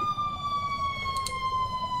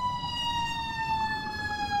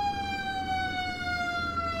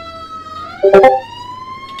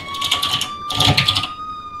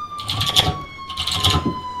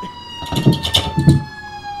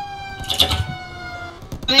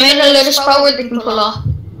 I made a little spot where they can pull off.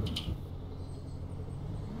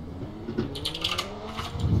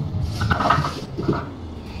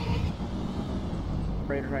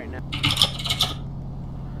 Right now.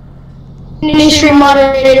 Industry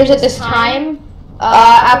moderators at this time.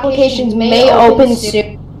 Applications may open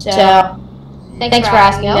soon, so thanks for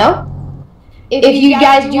asking, though. If you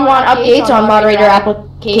guys do want updates on moderator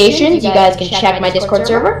applications, you guys can check my Discord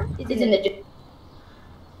server. It's in the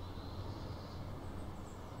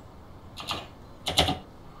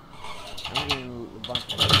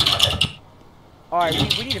Alright,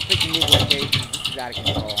 we need to freaking move locations. This is out of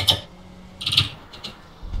control.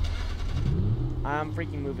 I'm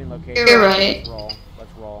freaking moving locations. You're right. Let's roll.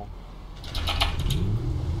 Let's roll.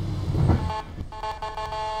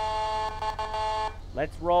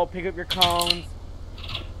 Let's roll. Pick up your cones.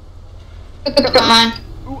 Come on.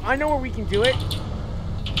 Ooh, I know where we can do it.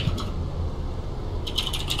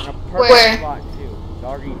 In a perfect Where? spot too.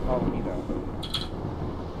 Dog, you follow me though.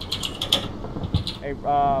 Hey,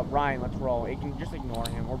 Ryan, let's roll. You can just ignore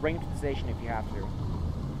him, or bring him to the station if you have to.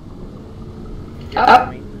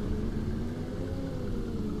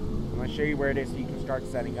 I'm gonna show you where it is so you can start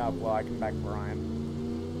setting up while I come back for Ryan.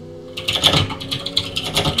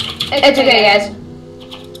 It's okay, guys.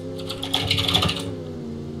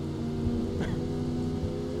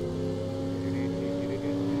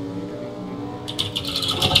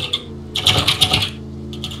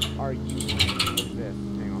 Are you? What's this?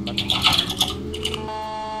 Hang on, that's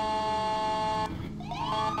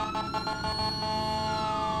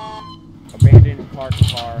abandoned parked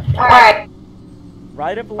car. Alright.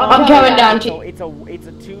 Right up along. I'm coming down to you. It's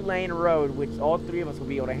a 2-lane road, which all three of us will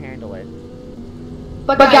be able to handle it.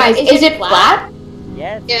 But guys, is it flat?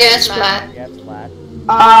 Yes. Yeah, it's flat. Yeah, it's flat.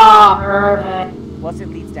 Ah, perfect. Plus, it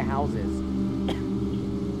leads to houses.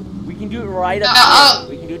 We can do it right up here.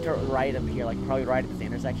 We can do it right up here, like probably right at this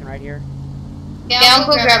intersection right here. Yeah, I'll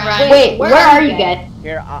go grab Ryan. Wait, where are you guys?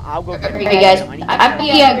 Here, I'll go get Hey guys, I'm at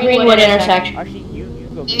the Greenwood intersection. Actually, you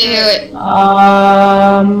go You get do it.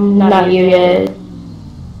 Not you guys.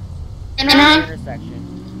 Turn around.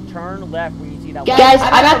 intersection. Turn left when you see that. Guys,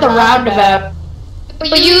 I'm at the roundabout.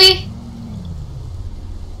 But Yui.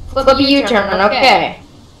 Flip a U-turn, okay.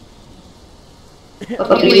 Flip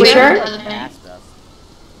a Yui, U-turn? Past us.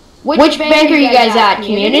 Which bank are you guys at?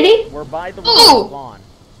 Community? We're by the Ooh. spawn.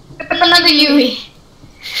 Another Yui.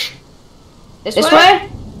 This way?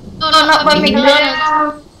 No, not by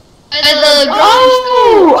McDonald's.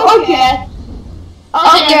 Oh, okay.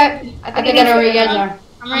 Okay. I think I know where you guys are.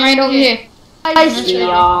 I'm right over here. I see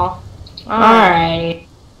y'all. Alright.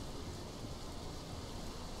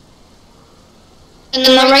 And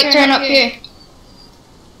then the right turn up here.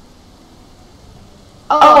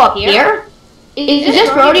 Oh, up here? Is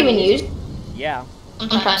this road even used? Yeah.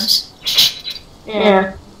 Sometimes.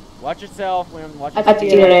 Yeah. Watch yourself, Lynn. Watch That's yourself.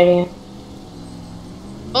 a good idea.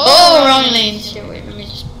 Oh, wrong lane. Stay away from me.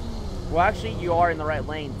 Well, actually, you are in the right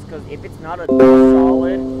lanes because if it's not a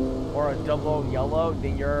solid or a double yellow,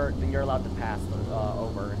 then you're allowed to pass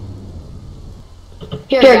over.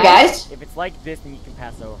 Here, guys. If it's like this, then you can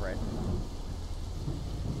pass over it.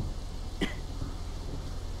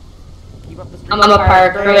 Keep up the street. I'm a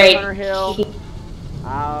park, great. Hunter Hill.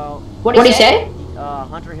 What did he say?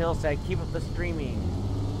 Hunter Hill said, keep up the streaming.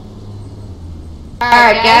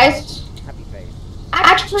 Alright, guys. Happy face.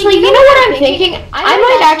 Actually, you know what I'm thinking? I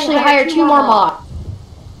might actually hire 2 more mods.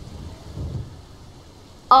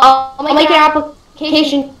 I'll make an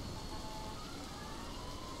application.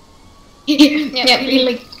 Yeah,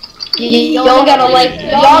 really. Y'all got a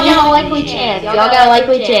likely chance. Y'all got a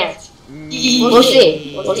likely chance. We'll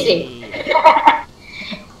see. We'll see.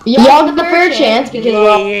 Y'all get the fair chance because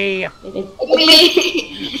well.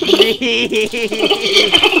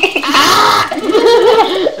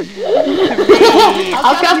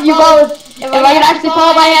 I'll cuff you both. If I can actually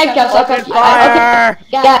follow my handcuffs, I'll cuff you. Fire!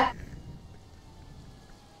 Yeah.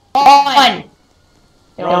 On.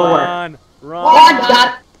 It'll work. Run! Run! Run, God.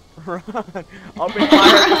 Run! Open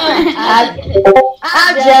fire!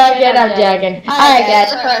 I'm joking. Alright,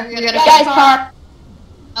 guys. Guys, car.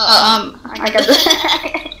 I got this.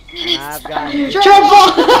 I've got it.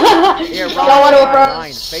 Triple! Here, Y'all want to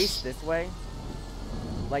Ryan, approach? face this way.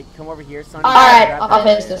 Like, come over here, son. Alright, Grab I'll that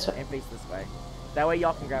face shit this way. And face this way. That way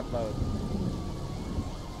y'all can grab both.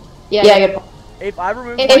 Yeah, good point. If I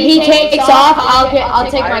remove If he takes off, I'll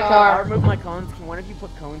take my I car. remove my cones. Can one of you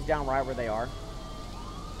put cones down right where they are?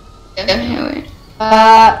 Yeah, wait.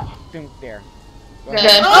 Boom, there. Go Good.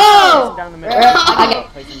 ahead. Oh! Place them down the middle. I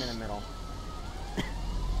Place them in the middle.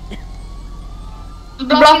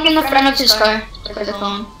 Blocking the front of his car for the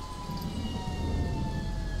phone.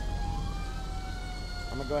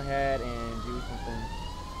 I'm gonna go ahead and do something.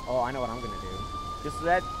 Oh, I know what I'm gonna do. Just so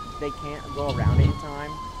that they can't go around it in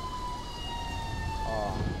time.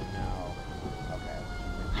 Oh no. Okay.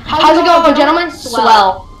 How's it going, gentlemen?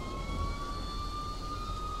 Swell.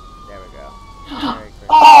 There we go. Very quick.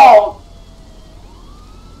 Oh!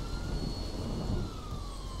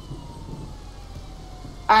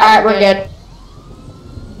 Alright, we're good.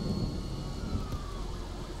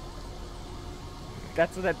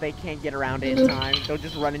 That's so that they can't get around it in time. They'll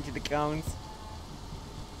just run into the cones.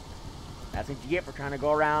 That's what you get for trying to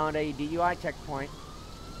go around a DUI checkpoint.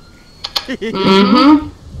 Mm-hmm.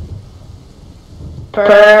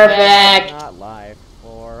 Perfect. Not life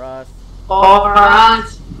for us. For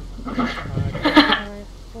us.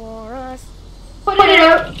 For us. Put it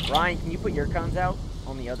out. Ryan, can you put your cones out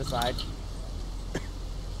on the other side?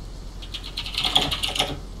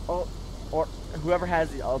 Oh, or whoever has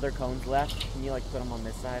the other cones left, can you like put them on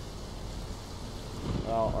this side?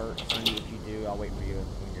 Well, or Sunny, if you do, I'll wait for you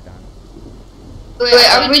when you're done. Wait,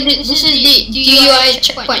 are we? This is the DUI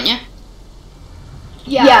checkpoint, yeah?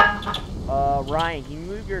 Yeah. Ryan, can you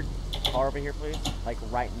move your car over here, please? Like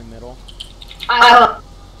right in the middle. I will.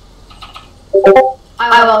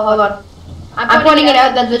 Hold on. I'm pointing it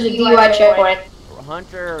out that there's a DUI checkpoint.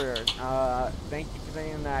 Hunter, thank you for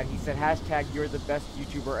saying that. He said hashtag you're the best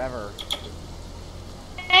YouTuber ever.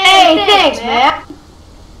 Hey, thanks, man.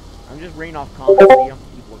 I'm just reading off comments so you don't have to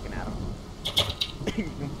keep looking at them. You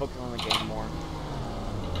can focus on the game more.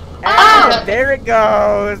 Oh! There it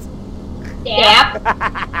goes! Stab.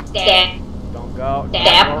 Stab. Don't go. Don't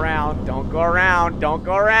Stab. go around. Don't go around. Don't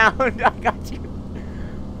go around. I got you.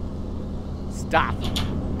 Stop.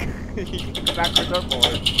 You can go backwards or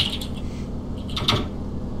forward.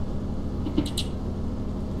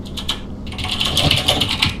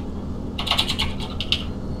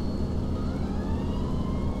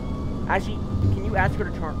 Actually, can you ask her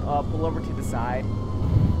to turn, pull over to the side?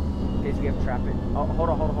 In case we have traffic. Oh, hold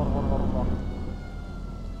on.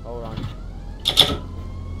 Hold on.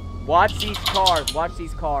 Watch these cars. Watch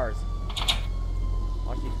these cars.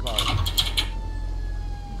 Watch these cars.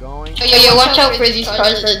 Going. Oh, yeah, watch out for these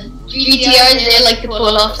cars. The GTRs, they like to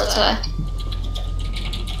pull off the side.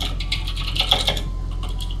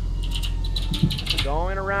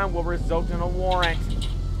 Going around will result in a warrant.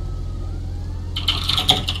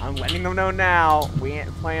 I'm letting them know now. We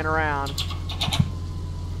ain't playing around.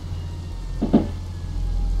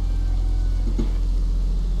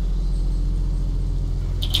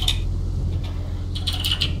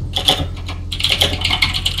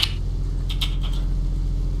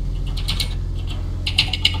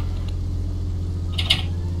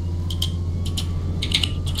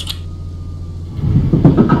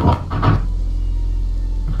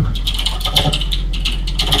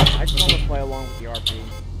 I just want to play along with the RP.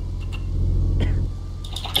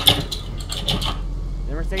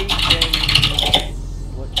 The Mercedes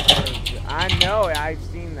I know, I've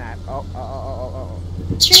seen that. Oh.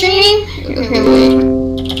 Stream? Okay,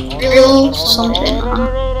 wait. Real something.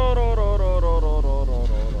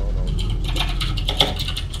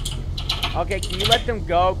 Okay, can you let them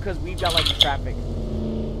go? Because we've got like traffic.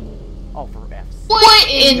 Oh, for F's. What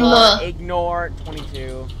in the? Ignore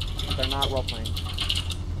 22. They're not role playing.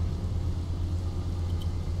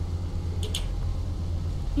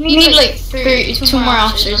 We need like two more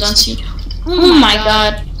officers on scene. Oh my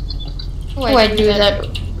god. Why do that?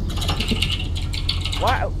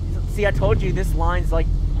 What? See, I told you this line's like.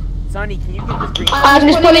 Sonny, can you get this green? I'm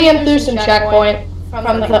just putting him through some checkpoint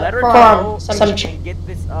from the Let her farm. know Some so she can get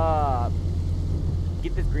this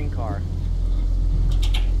green car.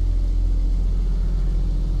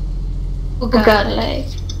 Oh god, like.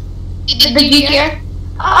 The GTR?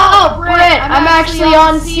 Oh, Brent, I'm actually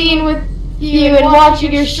on scene with you and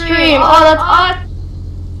watching your stream. Oh, that's awesome.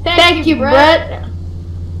 Thank you, Brett.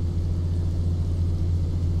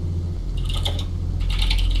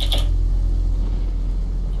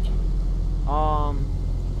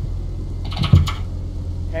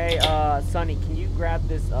 Hey, Sonny, can you grab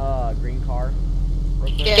this green car?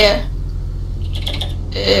 Real quick? Yeah.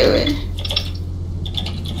 Wait.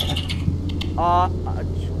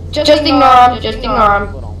 Just ignore him. Just ignore him.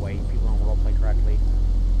 People don't wait. People don't roleplay correctly.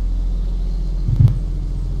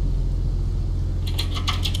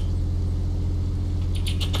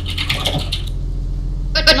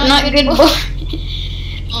 not good boy.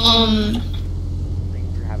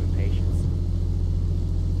 Thanks for having patience.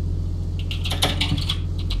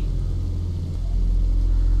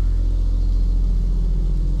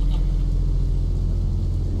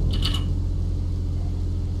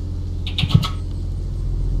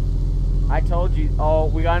 I told you. Oh,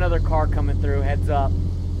 we got another car coming through. Heads up.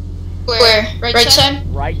 Where? Right side?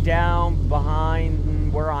 Right down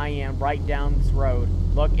behind where I am. Right down this road.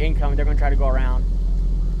 Look, incoming. They're gonna try to go around.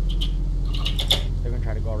 They're gonna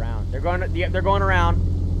try to go around. They're going. Yeah, they're going around.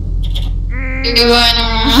 You're going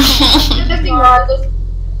around.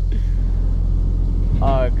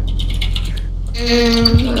 Ugh.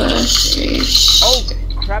 Let's see. Oh,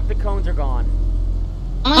 crap! The cones are gone.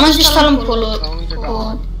 I'm gonna just tell him pull up. Cones are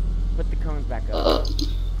gone. Put the cones back up.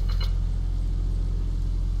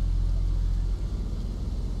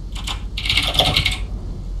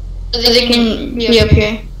 So they can be up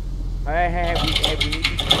here. Hey, we need these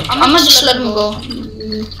cones. I'm gonna just let them go.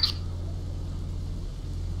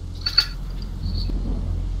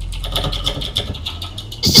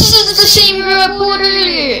 This is the same girl I pulled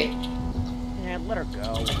earlier. Yeah, let her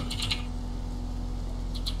go.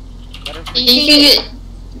 Let her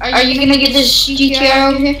Are you gonna get this GTR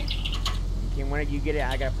over here? Okay, when you get it,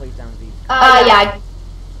 I gotta place down these. Yeah.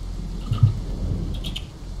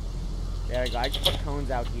 There we go. I just put cones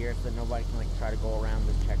out here so that nobody can like try to go around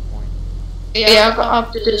the checkpoint. Yeah, I'll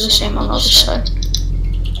have to do the same on the other side.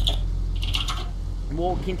 And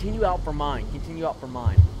we'll continue out for mine. Continue out for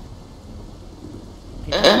mine.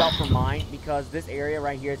 Continue out for mine because this area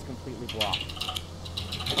right here is completely blocked.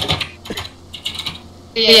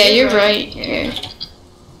 Yeah, you're right. Yeah.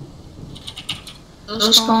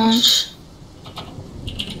 Those cones.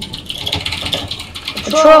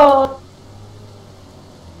 Control.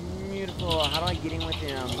 Beautiful. How do I get in with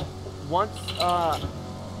him? Once, you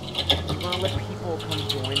wanna let people come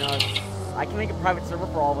join us? I can make a private server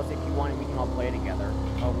for all of us if you want, and we can all play together.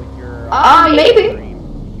 With your, maybe. stream,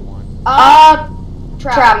 if you want.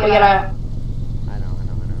 Trap, we gotta... I know.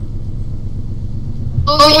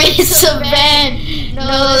 Oh wait, it's a van!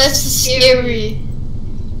 No, that's scary.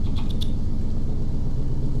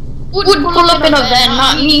 Would pull up in a van,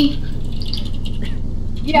 not me.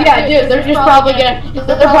 Yeah, dude, they're probably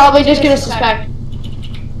just gonna suspect.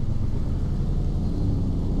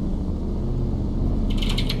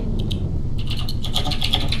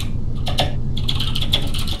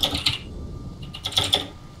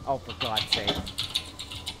 Oh, for God's sake.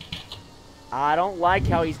 I don't like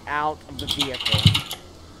how he's out of the vehicle.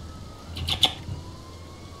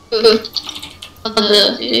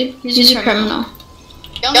 He's a criminal.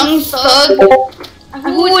 Young thug?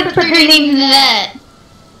 Who would put your name in that?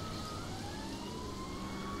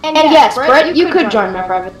 And yes, Brett, you could join my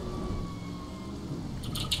private.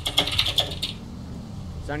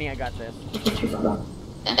 Sonny, I got this.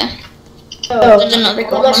 There's another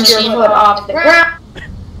couple Lift your foot off the ground.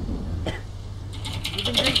 You've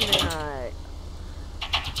been drinking tonight.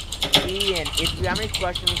 Ian, if you have any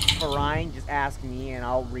questions for Ryan, just ask me and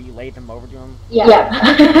I'll relay them over to him. Yeah.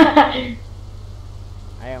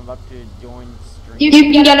 I am about to join stream. You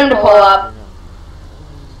can get him to pull up.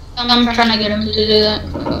 I'm trying to get him to do that.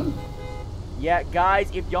 Yeah,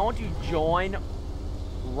 guys, if y'all want to join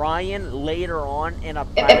Ryan later on in a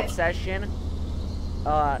private session,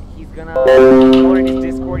 he's gonna go in his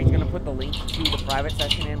Discord. He's gonna put the link to the private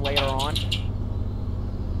session in later on, so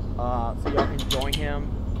y'all can join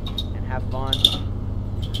him and have fun.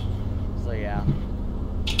 So yeah.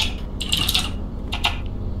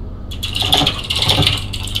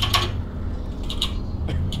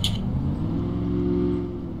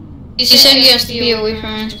 He said he has to be away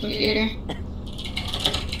from his computer.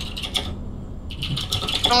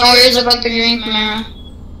 No worries about the green camera.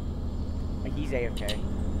 He's A-okay.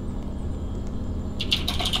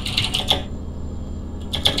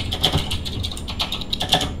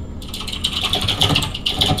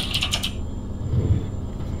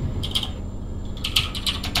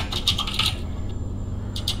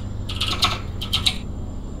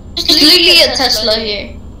 There's literally a Tesla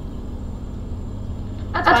here.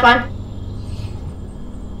 That's fine.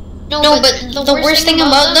 No, but the worst thing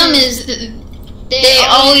about them is they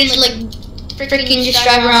always like freaking just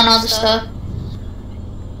drive around all the stuff.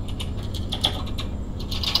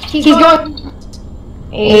 He's going.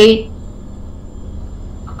 8.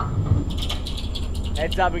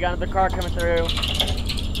 Heads up, we got another car coming through.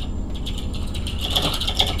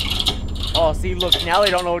 Oh, see, look, now they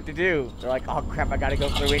don't know what to do. They're like, oh crap, I gotta go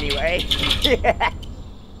through anyway.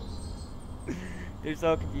 They're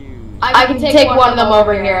so confused. I can take one of them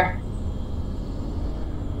over here.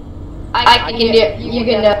 I can do it. You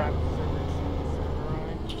can do it.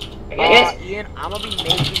 Ian, I'm gonna be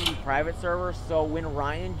making the private server, so when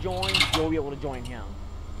Ryan joins, you'll be able to join him.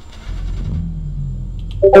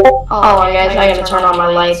 Oh, guys, I gotta turn on my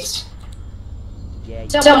lights. Yeah.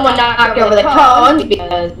 Someone knocked over the cones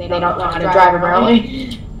because they don't know how to drive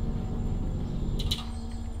apparently.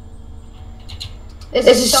 This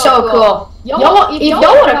is so cool. If you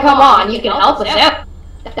don't want to come on, you can help us out.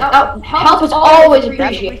 Help is always That's what we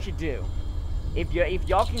appreciated. should do. If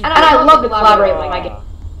y'all can. And I love to collaborate with my game.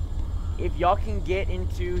 If y'all can get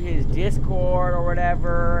into his Discord or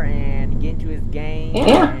whatever and get into his game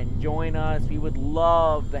and join us, we would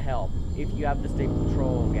love the help. If you have the state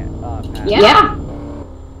patrol pass. Yeah.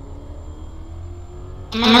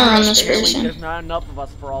 I'm gonna run this person. There's not enough of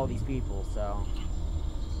us for all these people, so.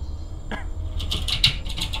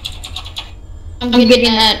 I'm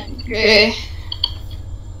getting that.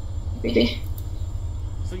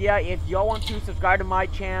 So yeah, if y'all want to subscribe to my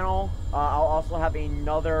channel, I'll also have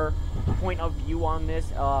another point of view on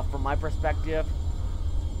this from my perspective.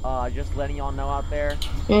 Just letting y'all know out there.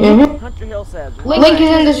 Hunter Hill says. Link is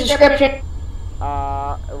in the description.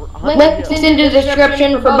 Link is in the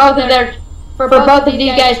description for both of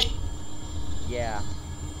these guys. Yeah.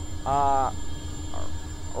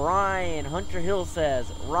 Ryan, Hunter Hill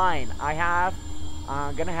says, Ryan,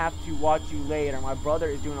 I'm gonna have to watch you later. My brother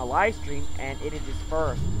is doing a live stream and it is his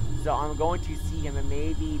first. So I'm going to see him and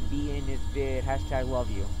maybe be in his vid. # love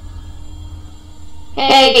you.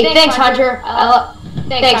 Hey, thanks, Hunter.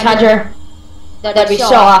 Thanks, Hunter. That'd be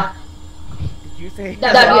so Did you say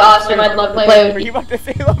that'd be awesome. I'd love to play Were with you you. about to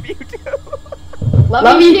say love you too?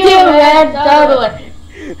 Love you too, man. Totally.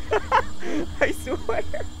 I swear.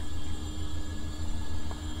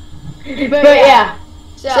 But yeah.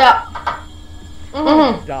 So.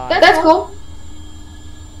 That's cool.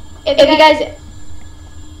 If you guys.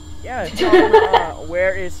 Yeah.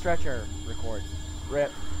 Where is Stretcher? Records.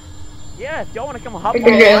 Rip. Yeah, if y'all want to come hop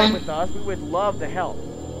on with us, we would love to help.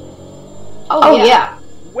 Oh yeah.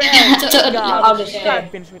 Well, I'll just gotta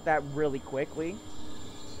finish with that really quickly.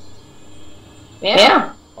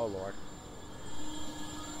 Yeah. Oh lord.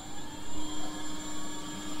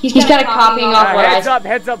 He's kind of copying off what I said.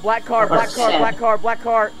 Heads up, black car.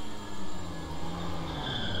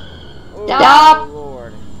 Oh, Stop.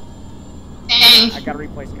 Lord. Dang. I gotta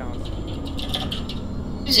replace cones.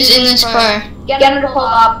 This is in this car. Get him to pull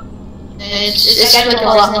up. It's Get him to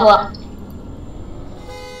pull up.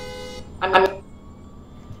 I'm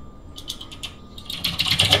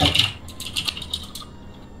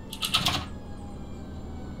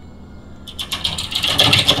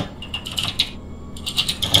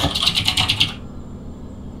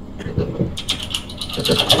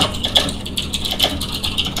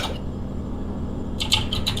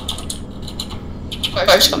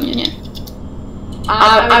Car's coming in.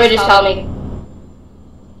 I would just tell me.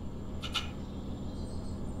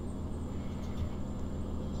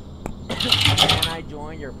 Can I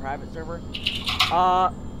join your private server?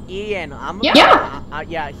 Ian,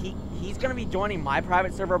 yeah, he's gonna be joining my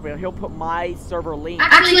private server, but he'll put my server link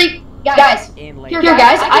Actually, guys, in later. here,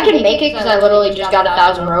 guys, I can make it because I literally just got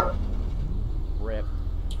 1,000 rope. Rip.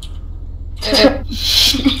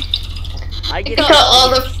 I I get got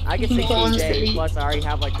all the 60 phones days, that we- plus I already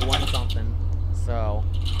have like 1 something, so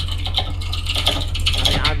I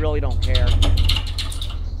mean, I really don't care.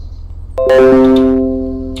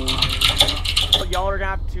 So y'all are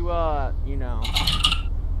gonna have to, you know,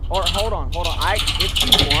 or hold on, if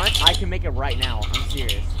you want, I can make it right now, I'm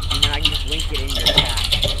serious, and then I can just link it in your chat.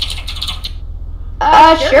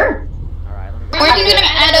 Sure. Alright, let me Weren't you gonna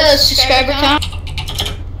add a subscriber count?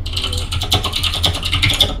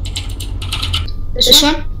 This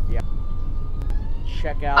one?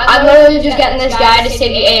 check out. I'm literally just getting this guy to say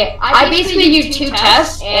the I basically use 2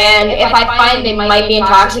 tests, and if I find they might be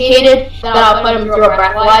intoxicated, then I'll put them through a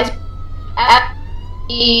breathalyzer.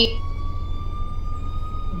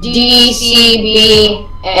 DCBA.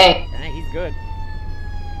 Dang, he's good.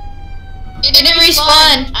 It didn't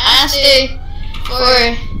respawn. I asked it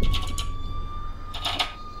for.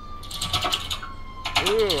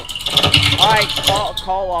 Ooh. Alright,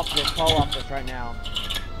 call off this right now.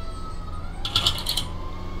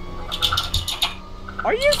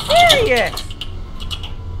 Are you serious?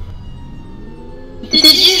 Did you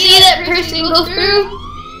see that person go through?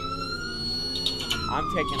 I'm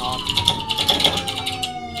taking off.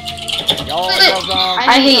 Y'all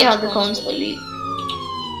I hate how the cones leave.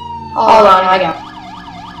 Hold on, I got it.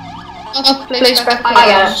 Oh, place back. I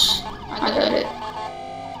got it. I got it.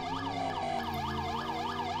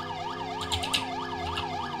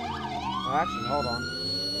 Oh, actually, hold on.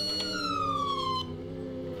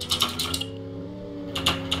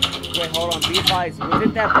 wait, hold on. Be advised. Was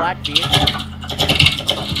it that black vehicle?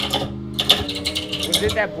 Was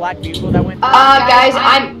it that black vehicle that went? Guys,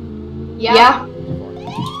 yeah.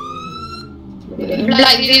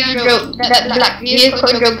 Black vehicle drove. That black vehicle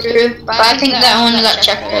drove through, but I think that one got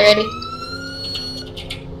checked already.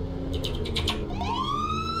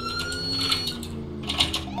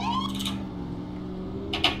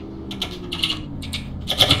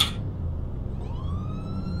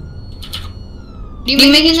 You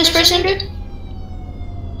making this person, dude?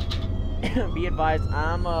 Be advised,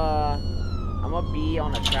 I'm a be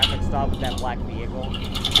on a traffic stop with that black vehicle.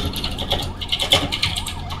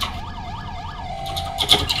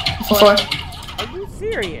 4. Are you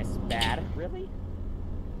serious? Bad? Really?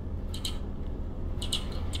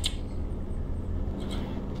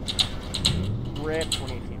 RIP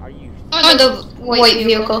 2018. Are you? Or the white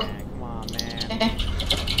vehicle. Man, come on, man. Okay.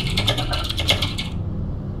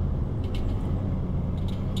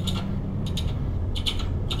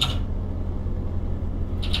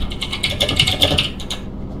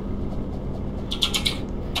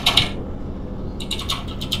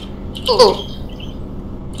 Oh.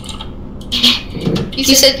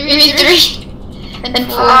 You said 3 and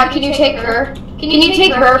 4. Can you take her? Can you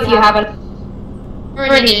take her if you haven't?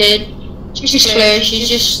 Already did. She's clear. She's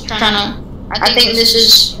just trying to. I think this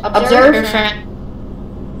is Observe? her friend.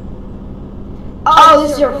 Oh,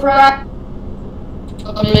 this is your friend.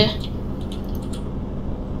 Probably.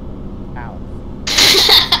 Ow.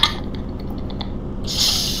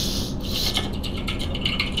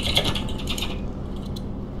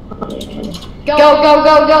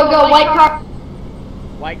 Go, white car.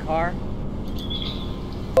 White car?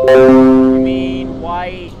 You mean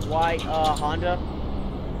white, Honda?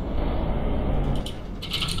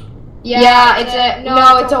 Yeah,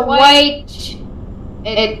 it's a white.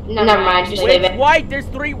 Never mind, just leave It's it. white! There's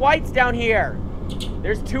 3 whites down here!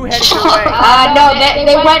 There's 2 heading your way. No,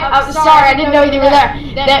 they went, sorry, I didn't know you were there.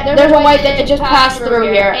 There's a white that just passed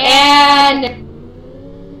through here, and...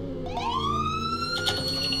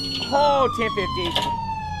 Oh, 1050.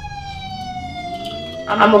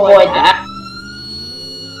 I'm avoid that.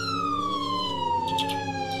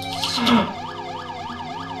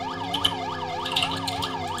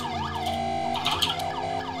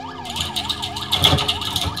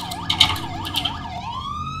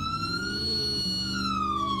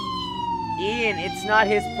 Ian, it's not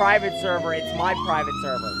his private server, it's my private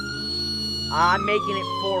server. I'm making it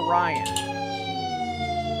for Ryan.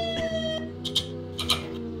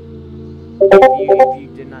 if you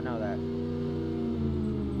did not know that.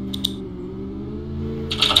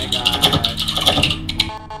 Oh my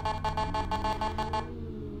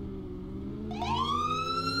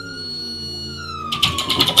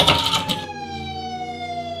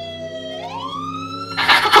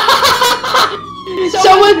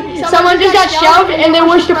Someone just got shoved and they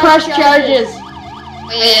wish to press charges. Oh,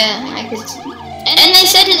 yeah, I could see. And they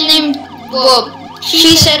said his name. Well,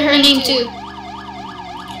 she said her name too.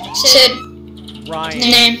 Said Ryan, his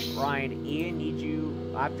name. Ryan, Ian needs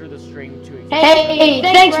you after the string to exist. Hey,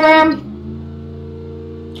 thanks, Ram.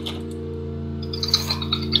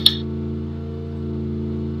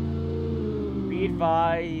 Be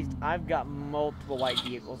advised, I've got multiple white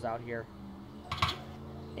vehicles out here.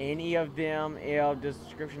 Any of them a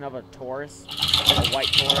description of a Taurus, a white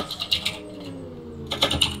Taurus.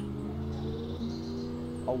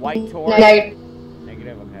 A white Taurus.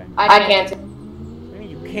 Negative, okay. I can't say. I mean,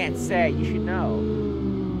 you can't say. You should know.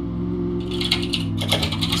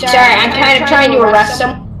 Sorry, I'm kind of trying to arrest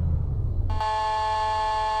someone.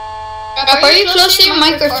 Are you close to your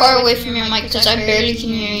mic or far away from your mic? Because I barely can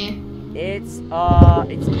hear you. It's on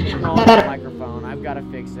the microphone. I've got to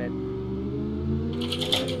fix it.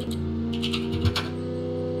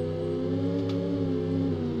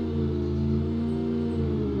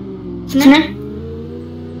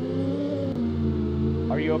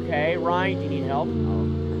 Are you okay, Ryan? Do you need help? Oh.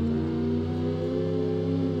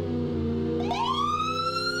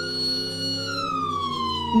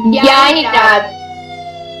 Yeah, I need that.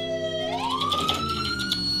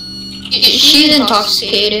 She's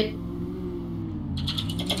intoxicated.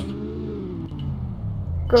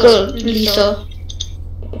 Good, lethal.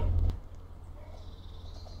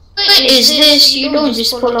 What is this? You don't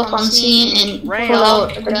just pull up on scene and pull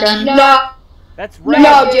out a gun. No. That's Ram.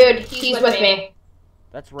 No, dude, he's with me.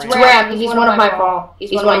 That's It's Ram. Ram. He's one of my fault.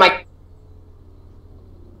 He's one of my.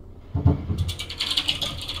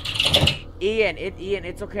 Ian,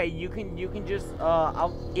 it's okay. You can just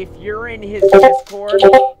if you're in his Discord,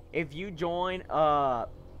 if you join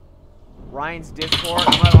Ryan's Discord,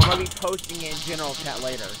 I'm gonna be posting it in general chat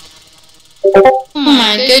later. Oh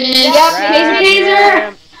my goodness. Yep,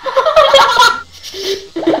 taser.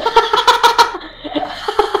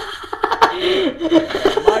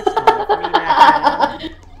 Much time for me now.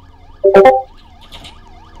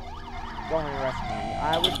 Go ahead and arrest me.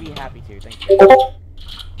 I would be happy to, thank you.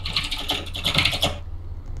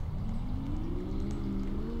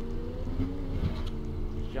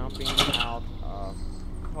 Jumping out of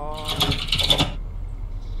car.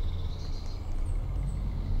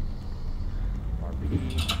 RP.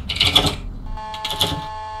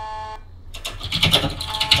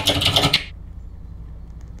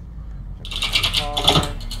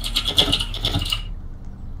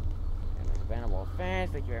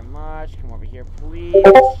 Thank you very much. Come over here, please.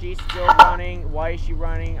 She's still running. Why is she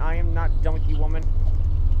running? I am not done with you, woman.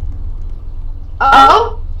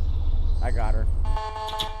 Oh? I got her.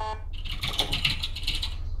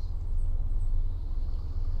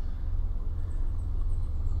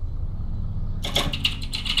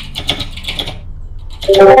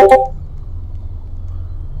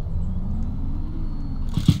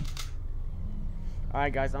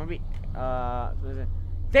 Alright, guys, I'm gonna be,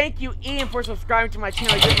 thank you, Ian, for subscribing to my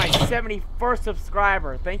channel. You're my 71st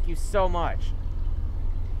subscriber. Thank you so much.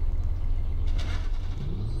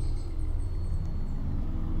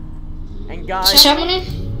 And guys,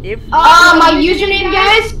 if my username,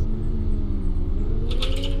 guys?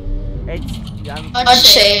 it's, I'd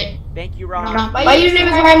say it. thank you, Ron. My username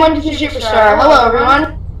is Raymond Superstar. Hello,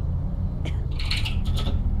 everyone.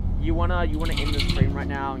 You wanna end the stream right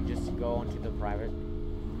now and just go into the private?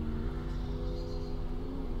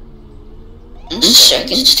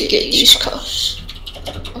 Seconds to get these cuffs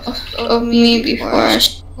of me before I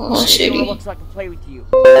call city. Looks like I can play with you.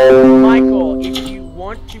 Michael, if you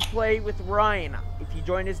want to play with Ryan, if you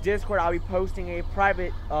join his Discord, I'll be posting a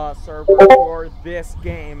private server for this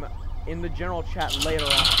game in the general chat later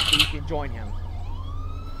on, so you can join him.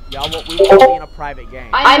 Yeah, we will be in a private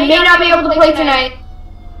game. I may not be able to play tonight,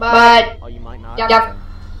 but Oh, you might not? yeah.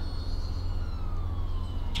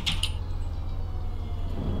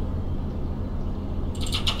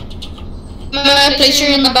 May I place her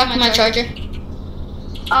in the back of my charger?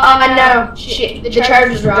 No. Shit, the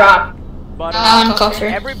chargers dropped. But Uncover.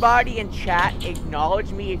 everybody in chat,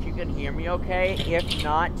 acknowledge me if you can hear me, okay? If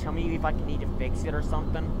not, tell me if I need to fix it or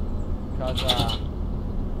something. Because,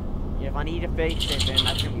 if I need to fix it, then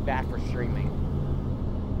that's gonna be bad for streaming.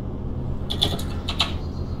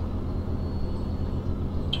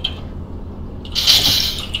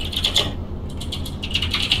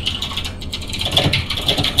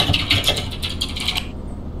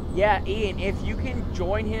 Yeah, Ian, if you can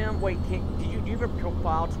join him, wait, do you have a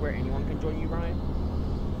profile to where anyone can join you, Ryan?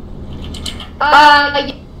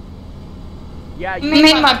 Yeah, you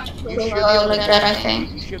Made my should be able profile like to, that, I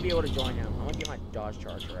think. you should be able to join him. I'm gonna get my Dodge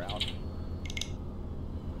Charger out.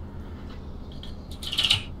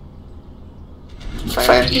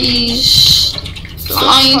 Fire please.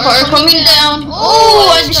 Flying car coming down.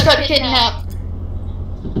 Oh, I just got kidnapped.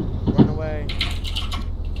 Run away.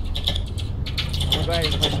 I'm gonna go ahead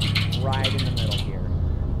and put right in the middle here.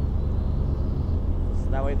 So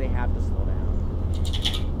that way they have to slow down.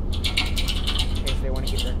 In case they want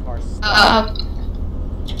to get their car stuck.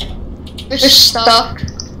 They're stuck.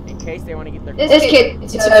 In case they want to get their This kid,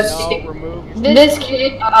 No, remove your this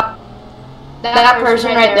kid, that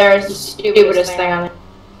person right there is the stupidest thing on it.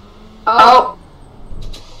 Oh,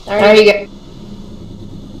 there you go.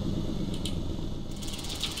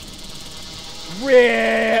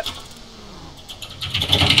 RIP!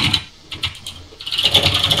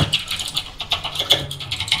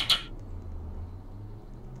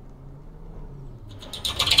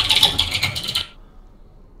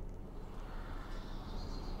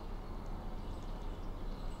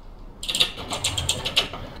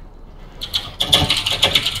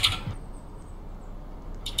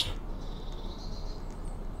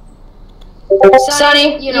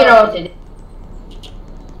 Sonny, you know what to do.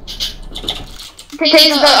 Tase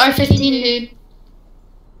the R15, dude.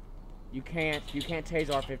 You can't tase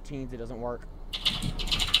R15s, it doesn't work.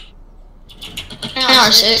 And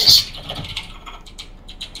R6.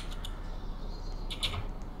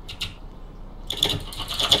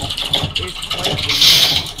 Is Clayton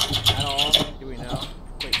at all? Do we know?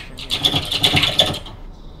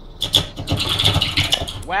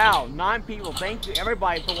 Wow, 9 people. Thank you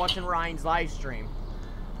everybody for watching Ryan's live stream.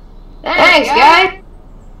 Thanks, guys.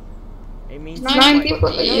 It means 9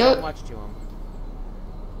 people, so yep. much to him.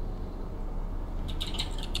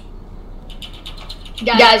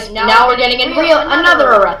 Guys, now we're getting in real another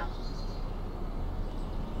arrest.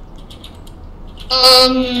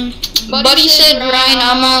 Buddy said Ryan,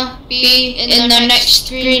 I'ma be in the next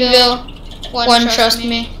Greenville one, trust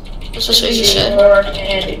me. That's what you said.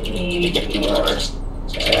 And need more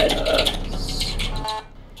setups.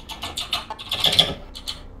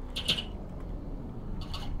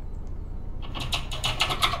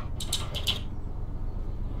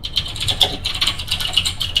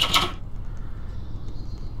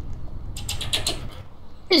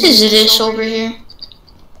 What is this over here?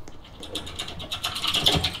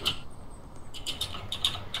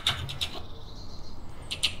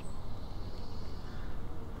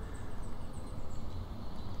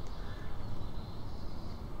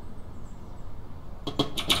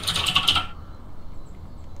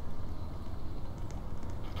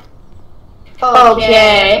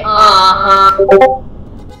 Okay, uh-huh.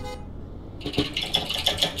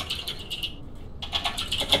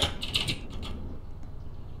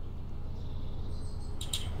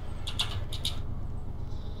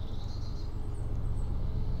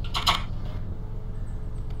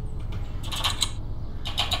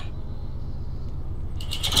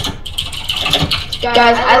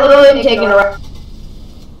 Guys, I literally am taking a rush.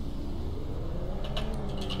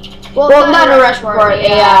 Well, not a rush for it,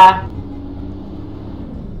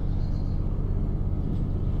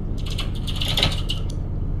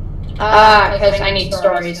 because I need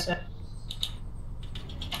stories.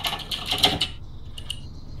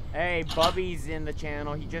 Hey, Bubby's in the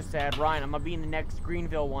channel. He just said, Ryan, I'm gonna be in the next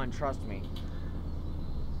Greenville one, trust me.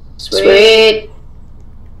 Sweet.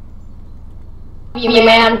 You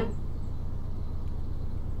man.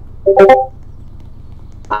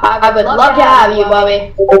 I would love to have you,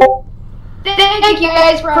 Bobby. Thank you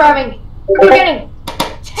guys for having. We're getting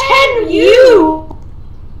 10 views.